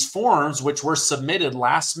 These forms, which were submitted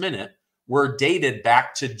last minute, were dated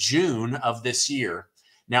back to June of this year.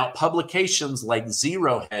 Now, publications like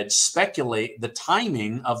Zero Hedge speculate the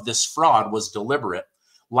timing of this fraud was deliberate,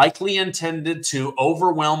 likely intended to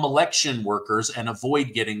overwhelm election workers and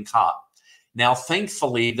avoid getting caught. Now,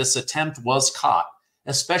 thankfully, this attempt was caught,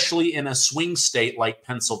 especially in a swing state like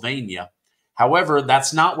Pennsylvania. However,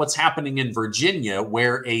 that's not what's happening in Virginia,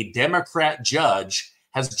 where a Democrat judge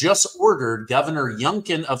has just ordered Governor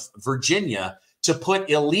Youngkin of Virginia to put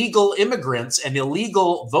illegal immigrants and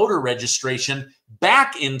illegal voter registration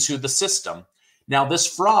back into the system. Now, this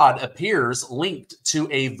fraud appears linked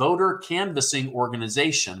to a voter canvassing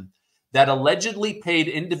organization that allegedly paid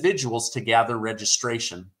individuals to gather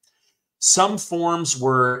registration. Some forms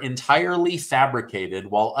were entirely fabricated,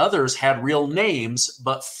 while others had real names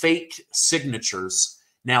but fake signatures.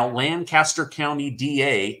 Now, Lancaster County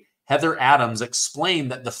DA Heather Adams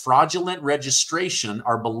explained that the fraudulent registration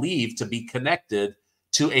are believed to be connected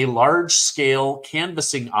to a large-scale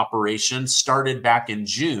canvassing operation started back in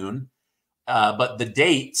June, but the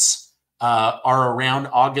dates are around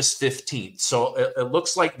August 15th. So it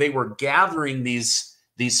looks like they were gathering these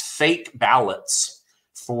fake ballots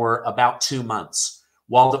for about 2 months.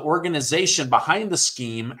 While the organization behind the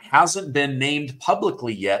scheme hasn't been named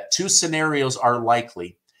publicly yet, 2 scenarios are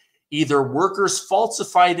likely. Either workers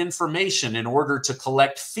falsified information in order to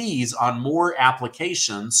collect fees on more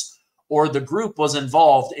applications, or the group was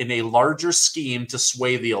involved in a larger scheme to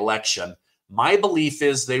sway the election. My belief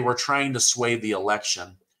is they were trying to sway the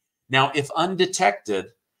election. Now, if undetected,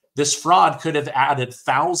 this fraud could have added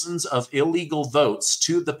thousands of illegal votes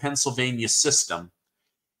to the Pennsylvania system.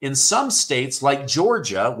 In some states like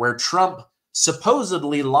Georgia, where Trump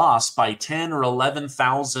supposedly lost by 10 or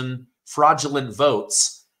 11,000 fraudulent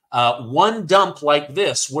votes, one dump like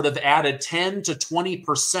this would have added 10 to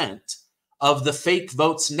 20% of the fake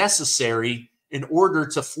votes necessary in order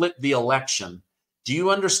to flip the election. Do you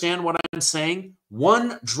understand what I'm saying?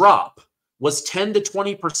 One drop was 10 to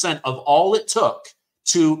 20% of all it took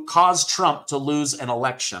to cause Trump to lose an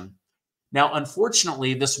election. Now,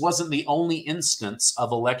 unfortunately, this wasn't the only instance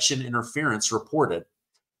of election interference reported.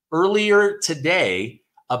 Earlier today,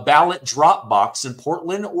 a ballot drop box in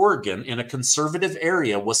Portland, Oregon, in a conservative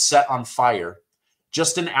area was set on fire.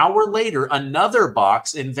 Just an hour later, another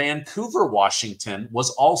box in Vancouver, Washington, was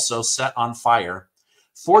also set on fire.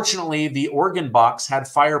 Fortunately, the Oregon box had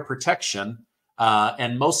fire protection,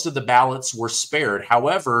 and most of the ballots were spared.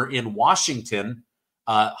 However, in Washington,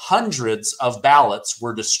 Hundreds of ballots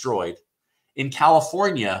were destroyed. In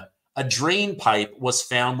California, a drain pipe was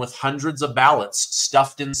found with hundreds of ballots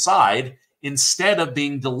stuffed inside instead of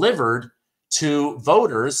being delivered to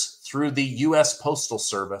voters through the U.S. Postal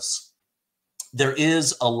Service. There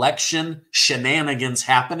is election shenanigans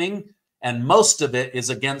happening, and most of it is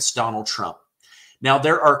against Donald Trump. Now,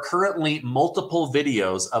 there are currently multiple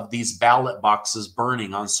videos of these ballot boxes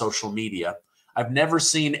burning on social media. I've never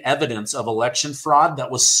seen evidence of election fraud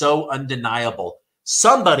that was so undeniable.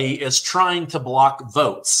 Somebody is trying to block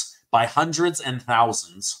votes by hundreds and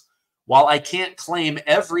thousands. While I can't claim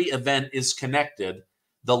every event is connected,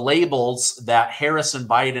 the labels that Harris and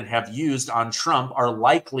Biden have used on Trump are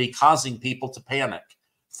likely causing people to panic.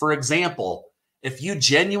 For example, if you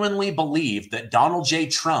genuinely believe that Donald J.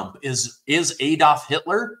 Trump is Adolf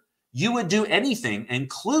Hitler, you would do anything,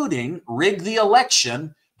 including rig the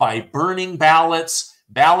election by burning ballots,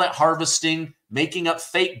 ballot harvesting, making up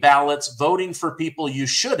fake ballots, voting for people you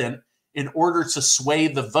shouldn't in order to sway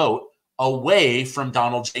the vote away from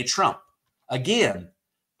Donald J. Trump. Again,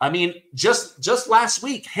 I mean, just last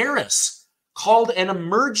week, Harris called an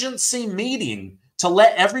emergency meeting to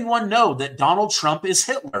let everyone know that Donald Trump is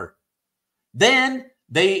Hitler. Then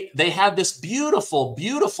they had this beautiful,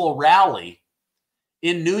 beautiful rally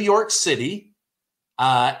in New York City.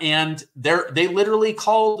 And they literally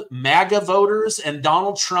called MAGA voters and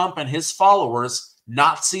Donald Trump and his followers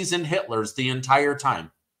Nazis and Hitlers the entire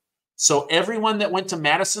time. So everyone that went to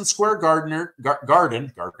Madison Square Garden,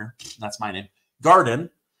 that's my name, Garden,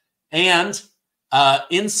 and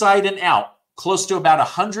inside and out, close to about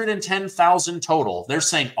 110,000 total. They're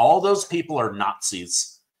saying all those people are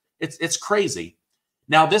Nazis. It's crazy.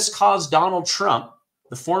 Now, this caused Donald Trump,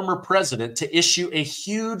 the former president, to issue a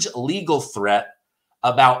huge legal threat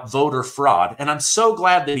about voter fraud. And I'm so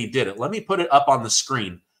glad that he did it. Let me put it up on the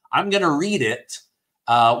screen. I'm going to read it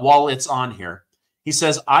while it's on here. He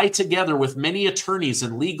says, I, together with many attorneys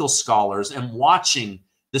and legal scholars, am watching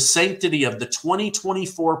the sanctity of the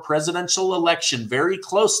 2024 presidential election very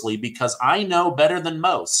closely because I know better than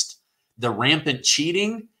most the rampant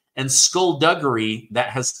cheating and skullduggery that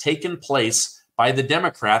has taken place by the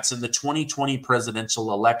Democrats in the 2020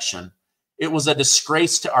 presidential election. It was a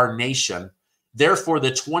disgrace to our nation. Therefore,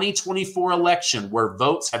 the 2024 election, where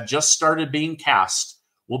votes have just started being cast,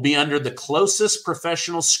 will be under the closest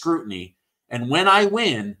professional scrutiny. And when I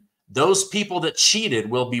win, those people that cheated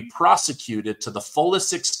will be prosecuted to the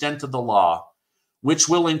fullest extent of the law, which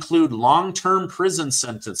will include long-term prison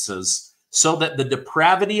sentences so that the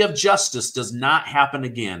depravity of justice does not happen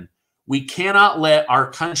again. We cannot let our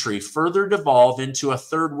country further devolve into a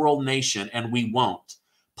third world nation, and we won't.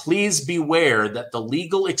 Please beware that the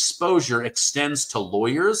legal exposure extends to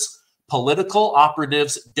lawyers, political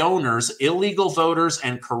operatives, donors, illegal voters,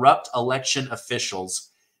 and corrupt election officials.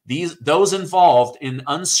 Those involved in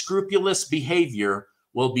unscrupulous behavior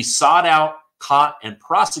will be sought out, caught, and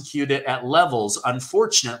prosecuted at levels,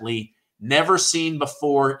 unfortunately, never seen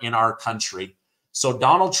before in our country. So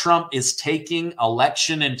Donald Trump is taking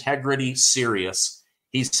election integrity serious.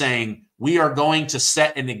 He's saying, we are going to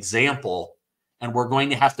set an example, and we're going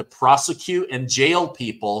to have to prosecute and jail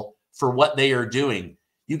people for what they are doing.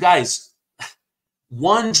 You guys,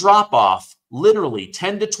 one drop-off, literally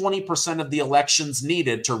 10 to 20% of the elections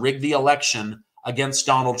needed to rig the election against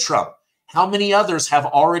Donald Trump. How many others have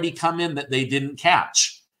already come in that they didn't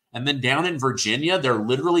catch? And then down in Virginia, they're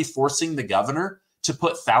literally forcing the governor to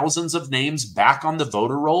put thousands of names back on the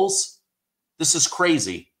voter rolls. This is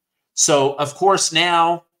crazy. So, of course,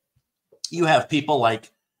 now you have people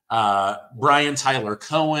like Brian Tyler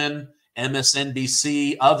Cohen,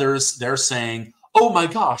 MSNBC, others, they're saying, oh my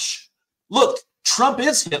gosh, look, Trump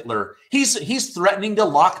is Hitler. He's threatening to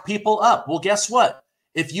lock people up. Well, guess what?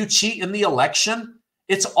 If you cheat in the election,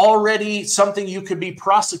 it's already something you could be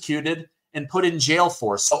prosecuted and put in jail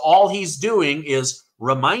for. So all he's doing is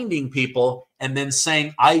reminding people and then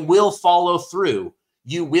saying, I will follow through.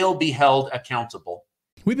 You will be held accountable.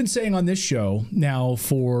 We've been saying on this show now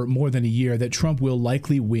for more than a year that Trump will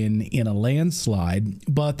likely win in a landslide,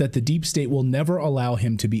 but that the deep state will never allow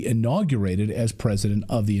him to be inaugurated as president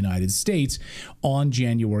of the United States on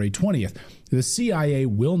January 20th. The CIA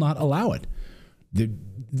will not allow it. The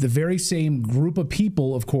very same group of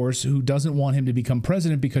people, of course, who doesn't want him to become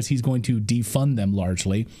president because he's going to defund them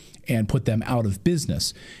largely and put them out of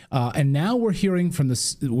business. And now we're hearing from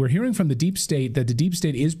the deep state that the deep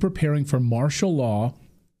state is preparing for martial law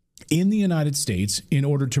in the United States in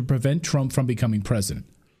order to prevent Trump from becoming president.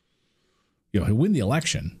 He'll win the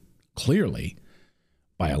election, clearly,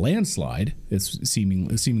 by a landslide. It's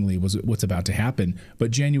seemingly was what's about to happen.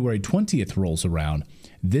 But January 20th rolls around.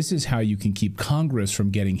 This is how you can keep Congress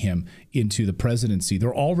from getting him into the presidency.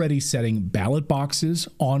 They're already setting ballot boxes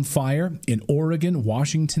on fire in Oregon,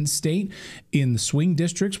 Washington State, in the swing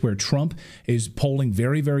districts where Trump is polling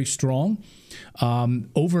very, very strong.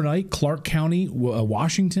 Overnight, Clark County,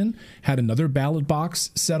 Washington, had another ballot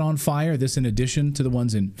box set on fire. This in addition to the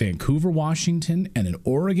ones in Vancouver, Washington, and in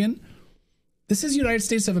Oregon. This is the United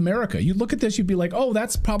States of America. You look at this, you'd be like, oh,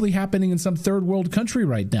 that's probably happening in some third world country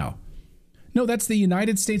right now. No, that's the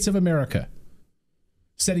United States of America,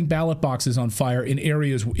 setting ballot boxes on fire in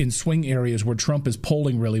areas, in swing areas where Trump is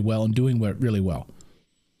polling really well and doing really well.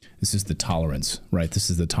 This is the tolerance, right?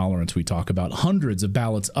 This is the tolerance we talk about. Hundreds of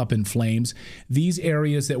ballots up in flames. These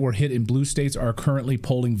areas that were hit in blue states are currently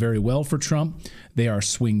polling very well for Trump. They are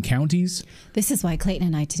swing counties. This is why Clayton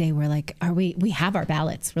and I today were like, we have our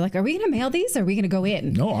ballots. We're like, are we going to mail these? Or are we going to go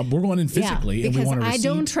in? No, we're going in physically. Because and we want to receipt.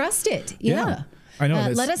 I don't trust it. Yeah. I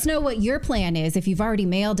know. Let us know what your plan is. If you've already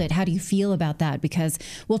mailed it, how do you feel about that? Because,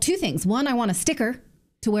 well, two things. One, I want a sticker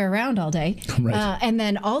to wear around all day. Right. And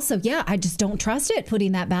then also, I just don't trust it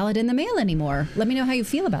putting that ballot in the mail anymore. Let me know how you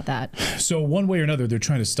feel about that. So one way or another, they're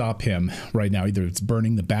trying to stop him right now. Either it's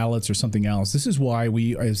burning the ballots or something else. This is why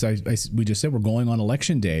we just said, we're going on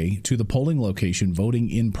election day to the polling location,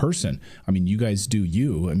 voting in person. I mean, you guys do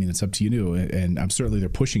you. I mean, it's up to you. And I'm certainly they're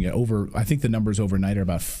pushing it over. I think the numbers overnight are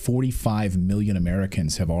about 45 million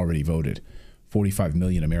Americans have already voted. 45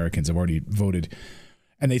 million Americans have already voted.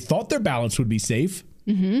 And they thought their ballots would be safe.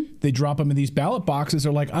 Mm-hmm. They drop them in these ballot boxes.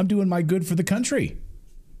 They're like, I'm doing my good for the country.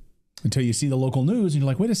 Until you see the local news and you're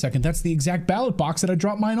like, wait a second, that's the exact ballot box that I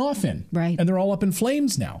dropped mine off in. Right. And they're all up in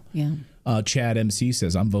flames now. Yeah. Chad MC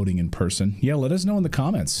says, I'm voting in person. Yeah, let us know in the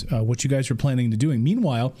comments what you guys are planning to doing.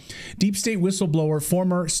 Meanwhile, deep state whistleblower,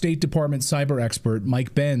 former State Department cyber expert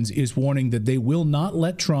Mike Benz is warning that they will not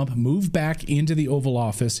let Trump move back into the Oval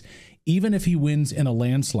Office, even if he wins in a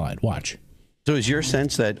landslide. Watch. So is your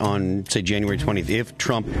sense that on, say, January 20th, if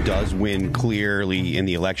Trump does win clearly in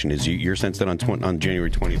the election, is your sense that on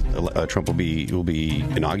January 20th, Trump will be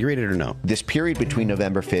inaugurated or no? This period between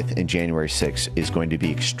November 5th and January 6th is going to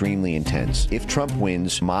be extremely intense. If Trump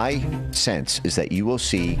wins, my sense is that you will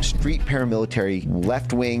see street paramilitary,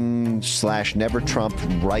 left-wing / never Trump,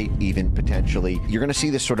 right even potentially. You're going to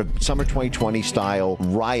see this sort of summer 2020 style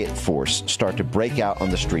riot force start to break out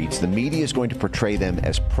on the streets. The media is going to portray them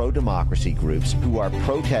as pro-democracy groups who are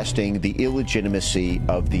protesting the illegitimacy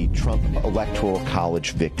of the Trump Electoral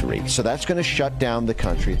College victory. So that's going to shut down the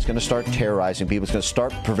country. It's going to start terrorizing people. It's going to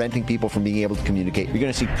start preventing people from being able to communicate. You're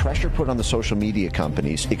going to see pressure put on the social media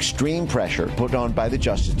companies, extreme pressure put on by the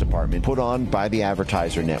Justice Department, put on by the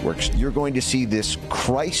advertiser networks. You're going to see this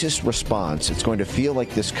crisis response. It's going to feel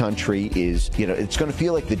like this country is, it's going to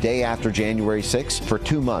feel like the day after January 6th for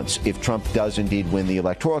 2 months if Trump does indeed win the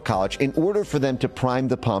Electoral College, in order for them to prime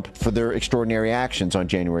the pump for their extraordinary actions on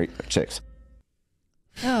January 6th.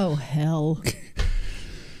 Oh, hell.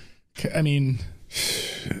 I mean,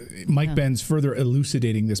 Mike Benz, further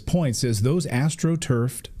elucidating this point, says those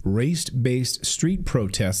astroturfed, race-based street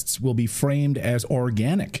protests will be framed as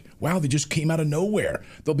organic. Wow, they just came out of nowhere.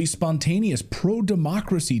 They'll be spontaneous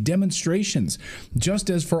pro-democracy demonstrations, just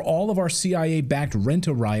as for all of our CIA-backed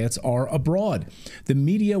rent-a-riots are abroad. The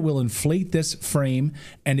media will inflate this frame,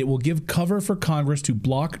 and it will give cover for Congress to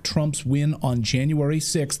block Trump's win on January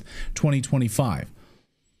 6th, 2025,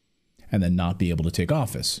 and then not be able to take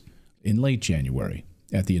office in late January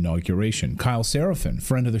at the inauguration. Kyle Seraphin,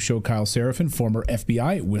 friend of the show Kyle Seraphin, former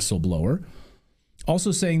FBI whistleblower,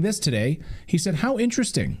 also saying this today. He said, how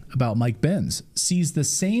interesting about Mike Benz sees the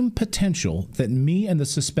same potential that me and the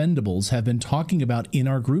Suspendables have been talking about in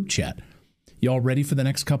our group chat. Y'all ready for the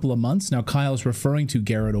next couple of months? Now, Kyle's referring to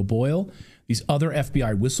Garrett O'Boyle, these other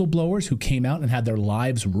FBI whistleblowers who came out and had their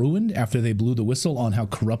lives ruined after they blew the whistle on how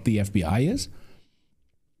corrupt the FBI is.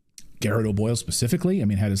 Garrett O'Boyle specifically,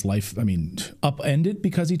 had his life, upended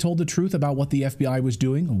because he told the truth about what the FBI was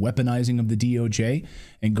doing, weaponizing of the DOJ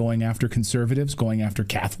and going after conservatives, going after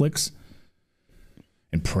Catholics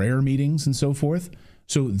and prayer meetings and so forth.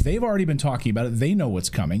 So they've already been talking about it. They know what's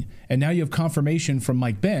coming. And now you have confirmation from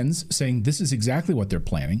Mike Benz saying this is exactly what they're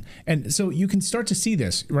planning. And so you can start to see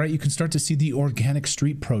this, right? You can start to see the organic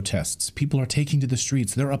street protests. People are taking to the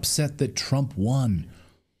streets. They're upset that Trump won.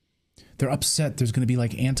 They're upset. There's going to be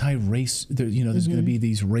like anti-race. There's going to be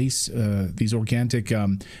these these organic,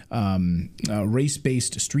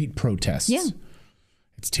 race-based street protests. Yeah,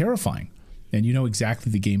 it's terrifying, and you know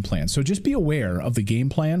exactly the game plan. So just be aware of the game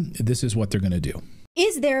plan. This is what they're going to do.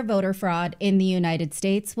 Is there voter fraud in the United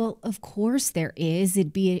States? Well, of course there is.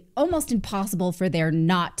 It'd be almost impossible for there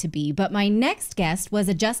not to be. But my next guest was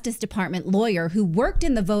a Justice Department lawyer who worked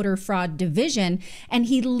in the voter fraud division, and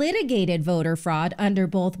he litigated voter fraud under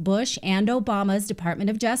both Bush and Obama's Department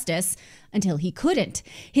of Justice until he couldn't.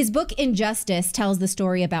 His book, Injustice, tells the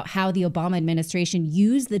story about how the Obama administration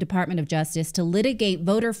used the Department of Justice to litigate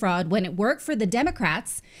voter fraud when it worked for the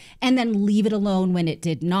Democrats and then leave it alone when it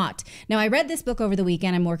did not. Now, I read this book over the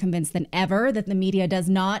weekend. I'm more convinced than ever that the media does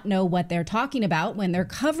not know what they're talking about when they're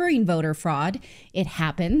covering voter fraud. It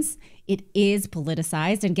happens. It is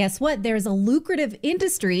politicized. And guess what? There's a lucrative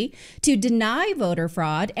industry to deny voter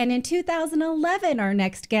fraud. And in 2011, our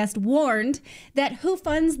next guest warned that who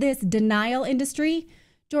funds this denial industry?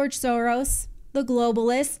 George Soros, the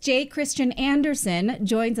globalist. J. Christian Anderson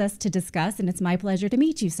joins us to discuss, and it's my pleasure to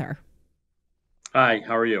meet you, sir. Hi,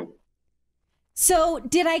 how are you? So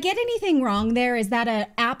did I get anything wrong there? Is that an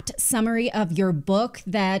apt summary of your book,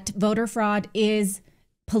 that voter fraud is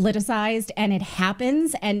politicized and it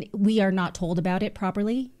happens and we are not told about it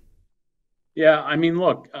properly? Yeah, I mean,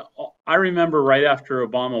 look, I remember right after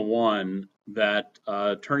Obama won that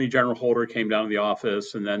Attorney General Holder came down to the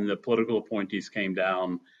office, and then the political appointees came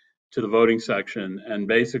down to the voting section and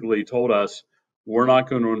basically told us we're not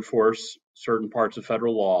going to enforce certain parts of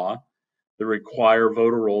federal law that require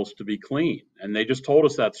voter rolls to be clean. And they just told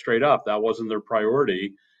us that straight up. That wasn't their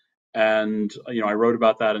priority. And, I wrote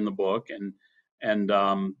about that in the book, and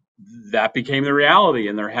that became the reality.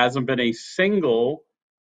 And there hasn't been a single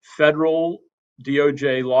federal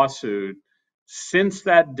DOJ lawsuit since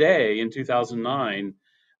that day in 2009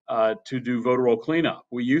 to do voter roll cleanup.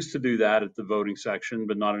 We used to do that at the voting section,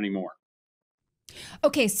 but not anymore.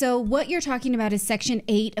 Okay, so what you're talking about is Section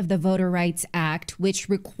 8 of the Voter Rights Act, which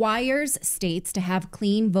requires states to have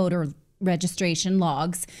clean voter registration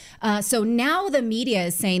logs. So now the media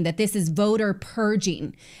is saying that this is voter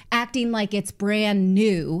purging, acting like it's brand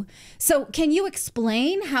new. So can you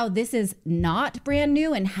explain how this is not brand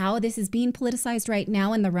new and how this is being politicized right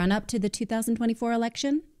now in the run-up to the 2024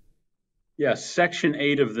 election? Yes, Section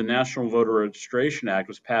 8 of the National Voter Registration Act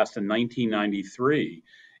was passed in 1993.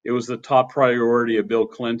 It was the top priority of Bill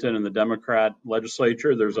Clinton and the Democrat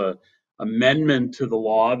legislature. There's a amendment to the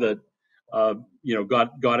law that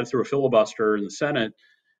got it through a filibuster in the Senate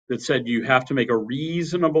that said you have to make a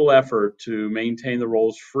reasonable effort to maintain the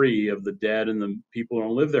rolls free of the dead and the people who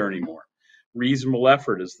don't live there anymore. Reasonable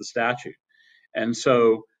effort is the statute. And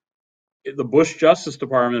so the Bush Justice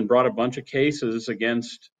Department brought a bunch of cases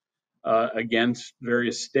against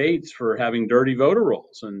various states for having dirty voter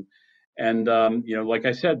rolls. And like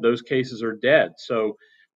I said, those cases are dead. So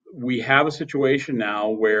we have a situation now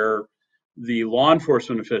where the law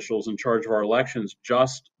enforcement officials in charge of our elections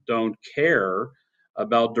just don't care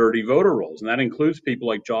about dirty voter rolls. And that includes people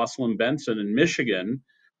like Jocelyn Benson in Michigan.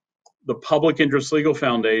 The Public Interest Legal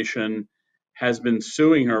Foundation has been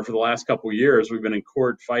suing her for the last couple of years. We've been in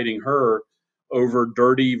court fighting her over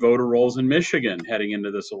dirty voter rolls in Michigan heading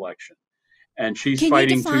into this election. And she's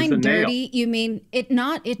fighting tooth and nail. Can you define dirty? You mean it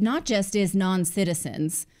not just is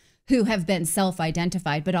non-citizens who have been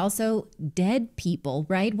self-identified, but also dead people,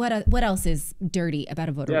 right? What else is dirty about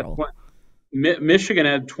a voter roll? Michigan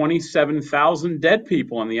had 27,000 dead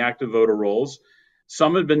on on the active voter rolls.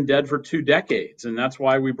 Some had been dead for 2 decades, and that's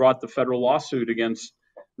why we brought the federal lawsuit against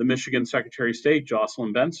the Michigan Secretary of State,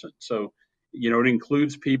 Jocelyn Benson. So, it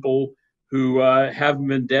includes people who haven't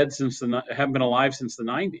been alive since the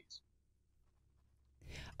 90s.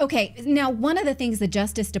 Okay, now one of the things the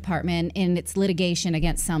Justice Department in its litigation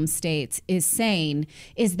against some states is saying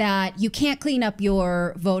is that you can't clean up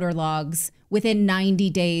your voter logs within 90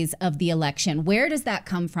 days of the election. Where does that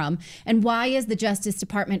come from? And why is the Justice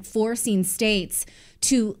Department forcing states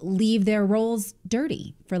to leave their rolls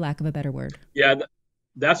dirty, for lack of a better word? Yeah,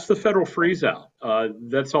 that's the federal freeze out.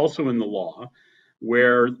 That's also in the law,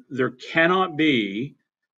 where there cannot be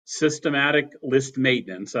systematic list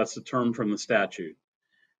maintenance. That's the term from the statute.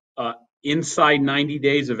 Inside 90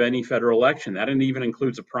 days of any federal election. That even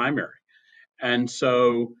includes a primary. And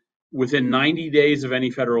so within 90 days of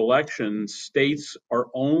any federal election, states are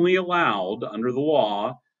only allowed under the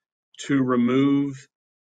law to remove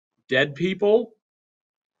dead people,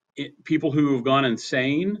 people who have gone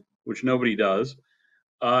insane, which nobody does,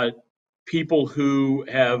 people who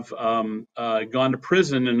have gone to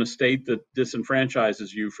prison in a state that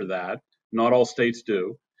disenfranchises you for that. Not all states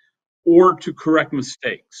do. Or to correct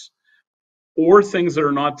mistakes, or things that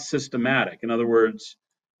are not systematic. In other words,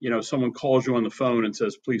 someone calls you on the phone and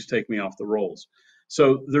says, please take me off the rolls.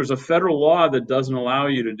 So there's a federal law that doesn't allow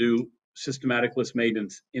you to do systematic list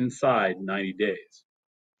maintenance inside 90 days.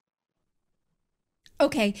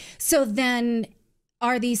 Okay, so then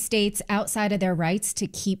are these states outside of their rights to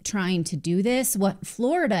keep trying to do this? What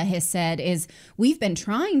Florida has said is we've been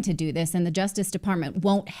trying to do this and the Justice Department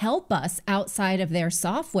won't help us outside of their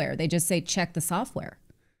software. They just say, check the software.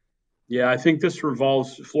 Yeah, I think this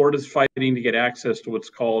revolves, Florida's fighting to get access to what's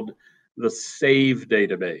called the SAVE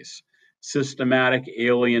database, Systematic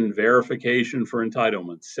Alien Verification for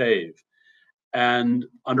Entitlement, SAVE. And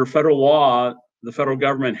under federal law, the federal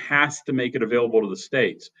government has to make it available to the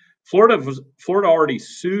states. Florida already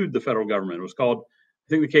sued the federal government. It was called, I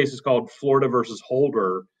think the case is called Florida versus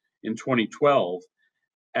Holder in 2012.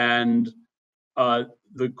 And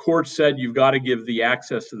the court said you've got to give the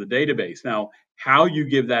access to the database. Now, how you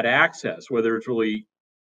give that access, whether it's really,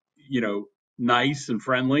 nice and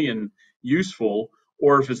friendly and useful,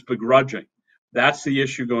 or if it's begrudging, that's the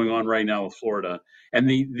issue going on right now with Florida. And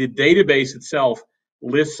the database itself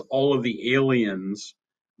lists all of the aliens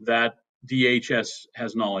that DHS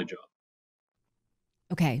has knowledge of.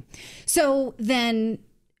 Okay. So then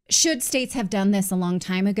should states have done this a long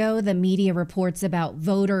time ago? The media reports about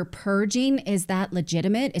voter purging. Is that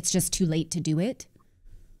legitimate? It's just too late to do it?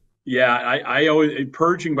 Yeah, I always,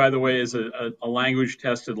 purging, by the way, is a language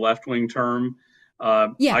tested left-wing term.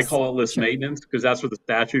 Yes, I call it list maintenance because that's what the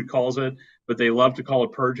statute calls it, but they love to call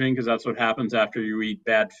it purging because that's what happens after you eat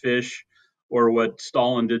bad fish, or what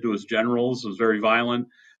Stalin did to his generals. It was very violent.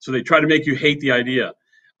 So they try to make you hate the idea.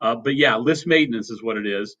 But yeah, list maintenance is what it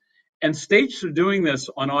is. And states are doing this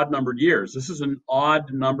on odd-numbered years. This is an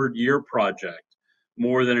odd-numbered year project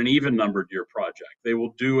more than an even-numbered year project. They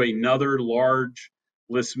will do another large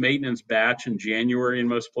list maintenance batch in January in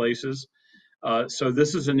most places. So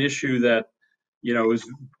this is an issue that, is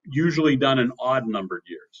usually done in odd-numbered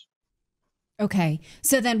years. Okay.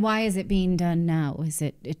 So then why is it being done now? Is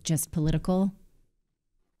it just political?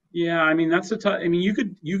 Yeah, I mean, that's you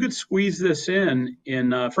could squeeze this in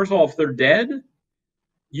first of all, if they're dead,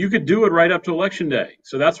 you could do it right up to election day.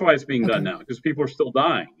 So that's why it's being done now, because people are still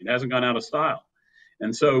dying. It hasn't gone out of style.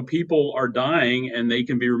 And so people are dying and they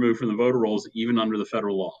can be removed from the voter rolls even under the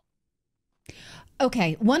federal law.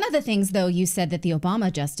 Okay. One of the things, though, you said that the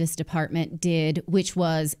Obama Justice Department did, which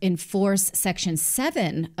was enforce Section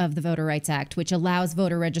 7 of the Voter Rights Act, which allows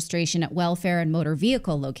voter registration at welfare and motor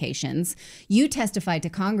vehicle locations. You testified to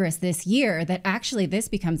Congress this year that actually this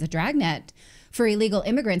becomes a dragnet for illegal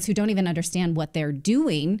immigrants who don't even understand what they're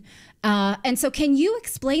doing. And so can you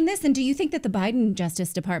explain this? And do you think that the Biden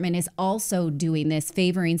Justice Department is also doing this,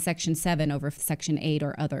 favoring Section 7 over Section 8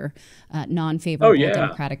 or other non-favorable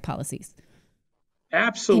Democratic policies?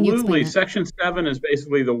 Absolutely. Section 7 is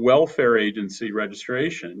basically the welfare agency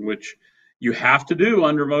registration, which you have to do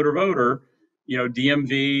under motor voter,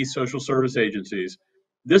 DMV, social service agencies.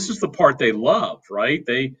 This is the part they love, right?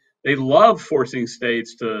 They love forcing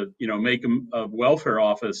states to, make a welfare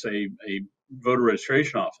office a voter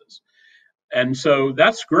registration office. And so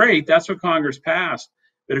that's great. That's what Congress passed.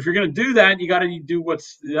 But if you're going to do that, you got to do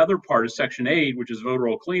what's the other part of Section 8, which is voter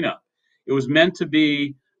roll cleanup. It was meant to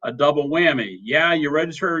be a double whammy. Yeah, you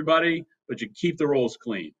register everybody, but you keep the rolls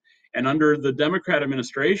clean. And under the Democrat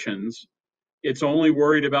administrations, it's only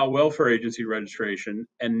worried about welfare agency registration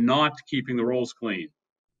and not keeping the rolls clean.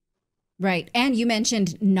 Right. And you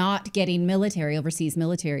mentioned not getting overseas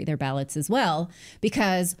military, their ballots as well,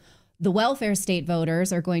 because the welfare state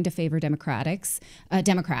voters are going to favor Democrats,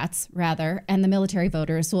 and the military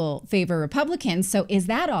voters will favor Republicans. So is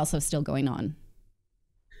that also still going on?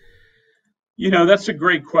 That's a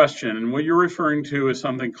great question. And what you're referring to is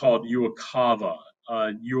something called UOCAVA.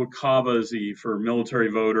 UOCAVA is for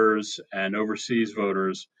military voters and overseas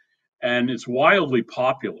voters. And it's wildly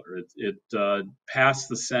popular. It passed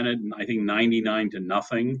the Senate, I think,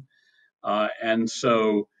 99-0. And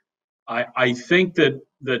so I think that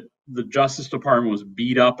the Justice Department was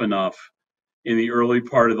beat up enough in the early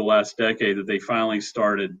part of the last decade that they finally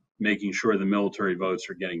started making sure the military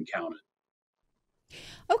votes are getting counted.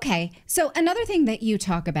 Okay. So another thing that you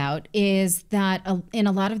talk about is that in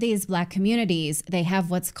a lot of these Black communities, they have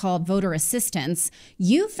what's called voter assistance.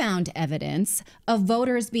 You found evidence of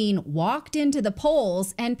voters being walked into the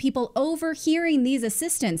polls and people overhearing these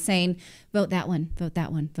assistants saying, vote that one, vote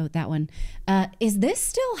that one, vote that one. Is this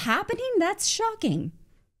still happening? That's shocking.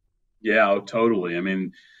 Yeah, totally. I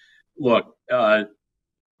mean, look,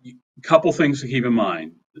 couple things to keep in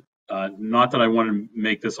mind. Not that I want to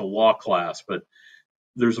make this a law class, but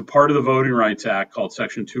there's a part of the Voting Rights Act called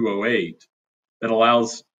Section 208 that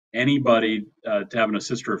allows anybody to have an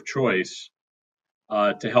assister of choice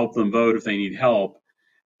to help them vote if they need help.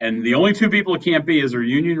 And the only two people it can't be is their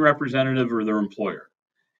union representative or their employer.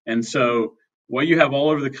 And so what you have all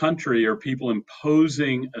over the country are people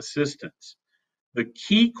imposing assistance. The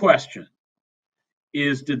key question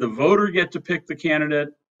is, did the voter get to pick the candidate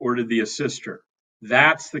or did the assister?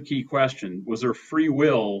 That's the key question. Was there free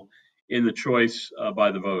will in the choice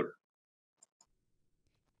by the voter?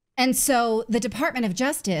 And so the Department of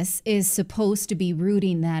Justice is supposed to be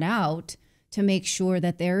rooting that out to make sure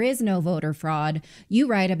that there is no voter fraud. You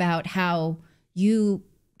write about how you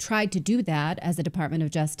tried to do that as a Department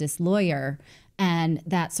of Justice lawyer, and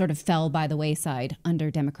that sort of fell by the wayside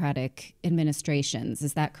under Democratic administrations.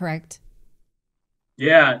 Is that correct?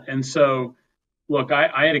 Yeah. And so, look,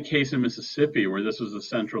 I had a case in Mississippi where this was a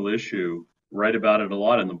central issue, write about it a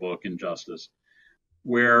lot in the book, Injustice,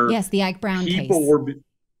 where yes, the Ike Brown case.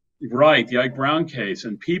 Right, the Ike Brown case,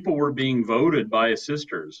 and people were being voted by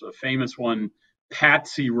assisters. A famous one,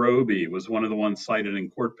 Patsy Roby, was one of the ones cited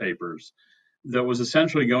in court papers that was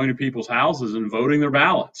essentially going to people's houses and voting their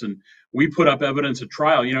ballots. And we put up evidence at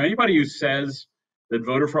trial. You know, anybody who says that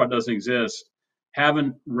voter fraud doesn't exist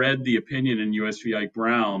haven't read the opinion in U.S. v. Ike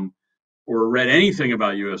Brown or read anything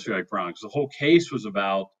about U.S. v. Ike Brown, because the whole case was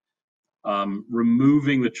about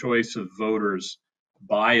removing the choice of voters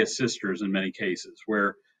by assisters in many cases,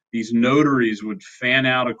 where these notaries would fan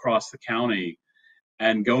out across the county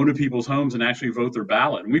and go into people's homes and actually vote their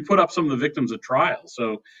ballot. And we put up some of the victims at trial.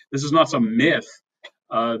 So this is not some myth.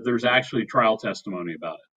 There's actually trial testimony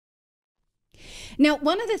about it. Now,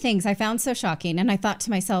 one of the things I found so shocking, and I thought to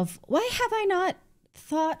myself, why have I not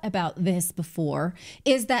thought about this before,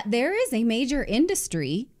 is that there is a major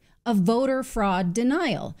industry of voter fraud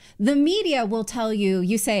denial. The media will tell you,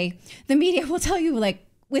 like,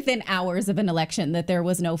 within hours of an election that there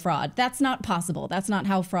was no fraud. That's not possible. That's not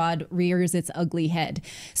how fraud rears its ugly head.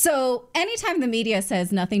 So anytime the media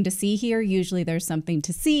says nothing to see here, usually there's something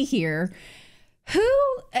to see here.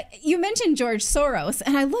 You mentioned George Soros,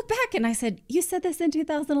 and I look back and I said, you said this in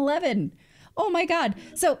 2011. Oh my God.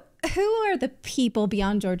 So who are the people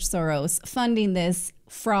beyond George Soros funding this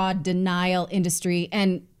fraud denial industry?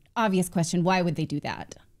 And obvious question, why would they do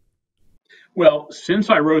that? Well, since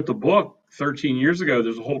I wrote the book 13 years ago,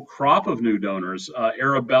 there's a whole crop of new donors.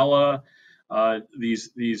 Arabella,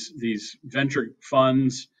 these venture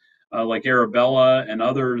funds like Arabella and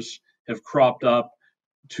others have cropped up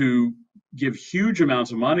to give huge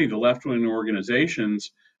amounts of money to left-wing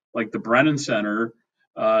organizations like the Brennan Center.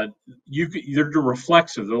 They're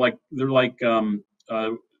reflexive. They're like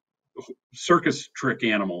circus trick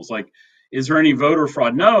animals. Like, is there any voter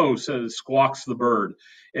fraud? No, says squawks the bird.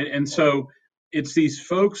 And so it's these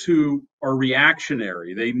folks who are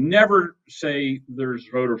reactionary. They never say there's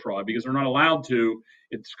voter fraud because they're not allowed to.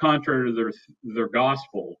 It's contrary to their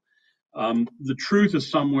gospel. The truth is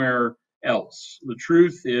somewhere else. The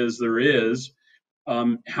truth is there is.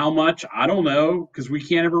 How much? I don't know, because we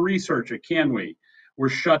can't ever research it, can we? We're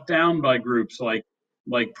shut down by groups like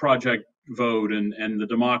Project Vote and the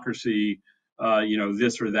Democracy,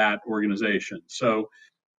 this or that organization. So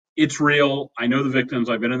it's real. I know the victims.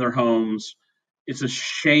 I've been in their homes. It's a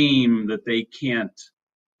shame that they can't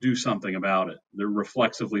do something about it. They're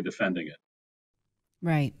reflexively defending it.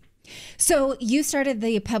 Right. So you started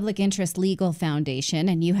the Public Interest Legal Foundation,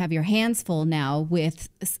 and you have your hands full now with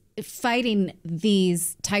fighting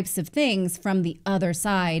these types of things from the other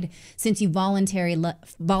side since you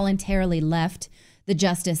voluntarily left the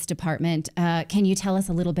Justice Department. Can you tell us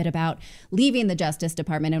a little bit about leaving the Justice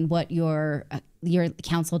Department and what your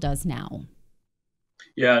council does now?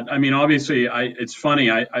 Yeah, I mean, obviously, it's funny.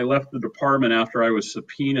 I left the department after I was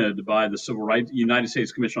subpoenaed by the United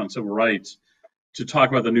States Commission on Civil Rights to talk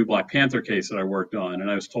about the new Black Panther case that I worked on,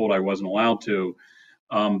 and I was told I wasn't allowed to,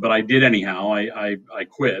 but I did anyhow. I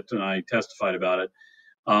quit and I testified about it.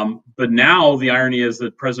 But now the irony is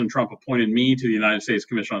that President Trump appointed me to the United States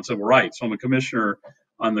Commission on Civil Rights. So I'm a commissioner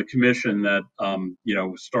on the commission that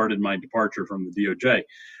started my departure from the DOJ.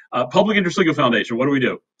 Public Interest Legal Foundation. What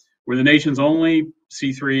do? We're the nation's only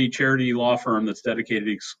C3 charity law firm that's dedicated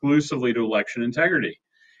exclusively to election integrity.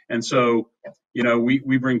 And so,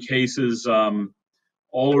 we bring cases all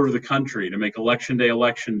over the country to make election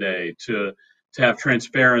day, to have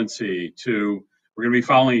transparency, we're going to be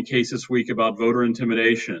filing a case this week about voter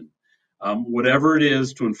intimidation. Whatever it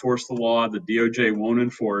is to enforce the law the DOJ won't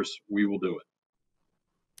enforce, we will do it.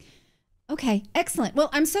 Okay, excellent. Well,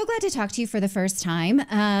 I'm so glad to talk to you for the first time.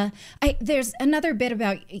 There's another bit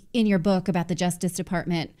in your book about the Justice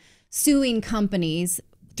Department suing companies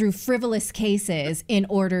through frivolous cases in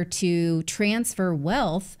order to transfer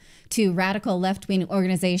wealth to radical left-wing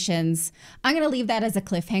organizations. I'm going to leave that as a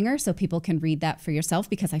cliffhanger so people can read that for yourself,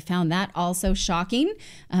 because I found that also shocking,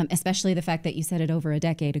 especially the fact that you said it over a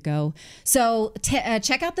decade ago. So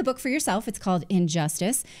check out the book for yourself. It's called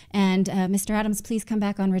Injustice. And Mr. Adams, please come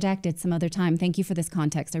back on Redacted some other time. Thank you for this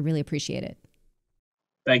context. I really appreciate it.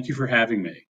 Thank you for having me.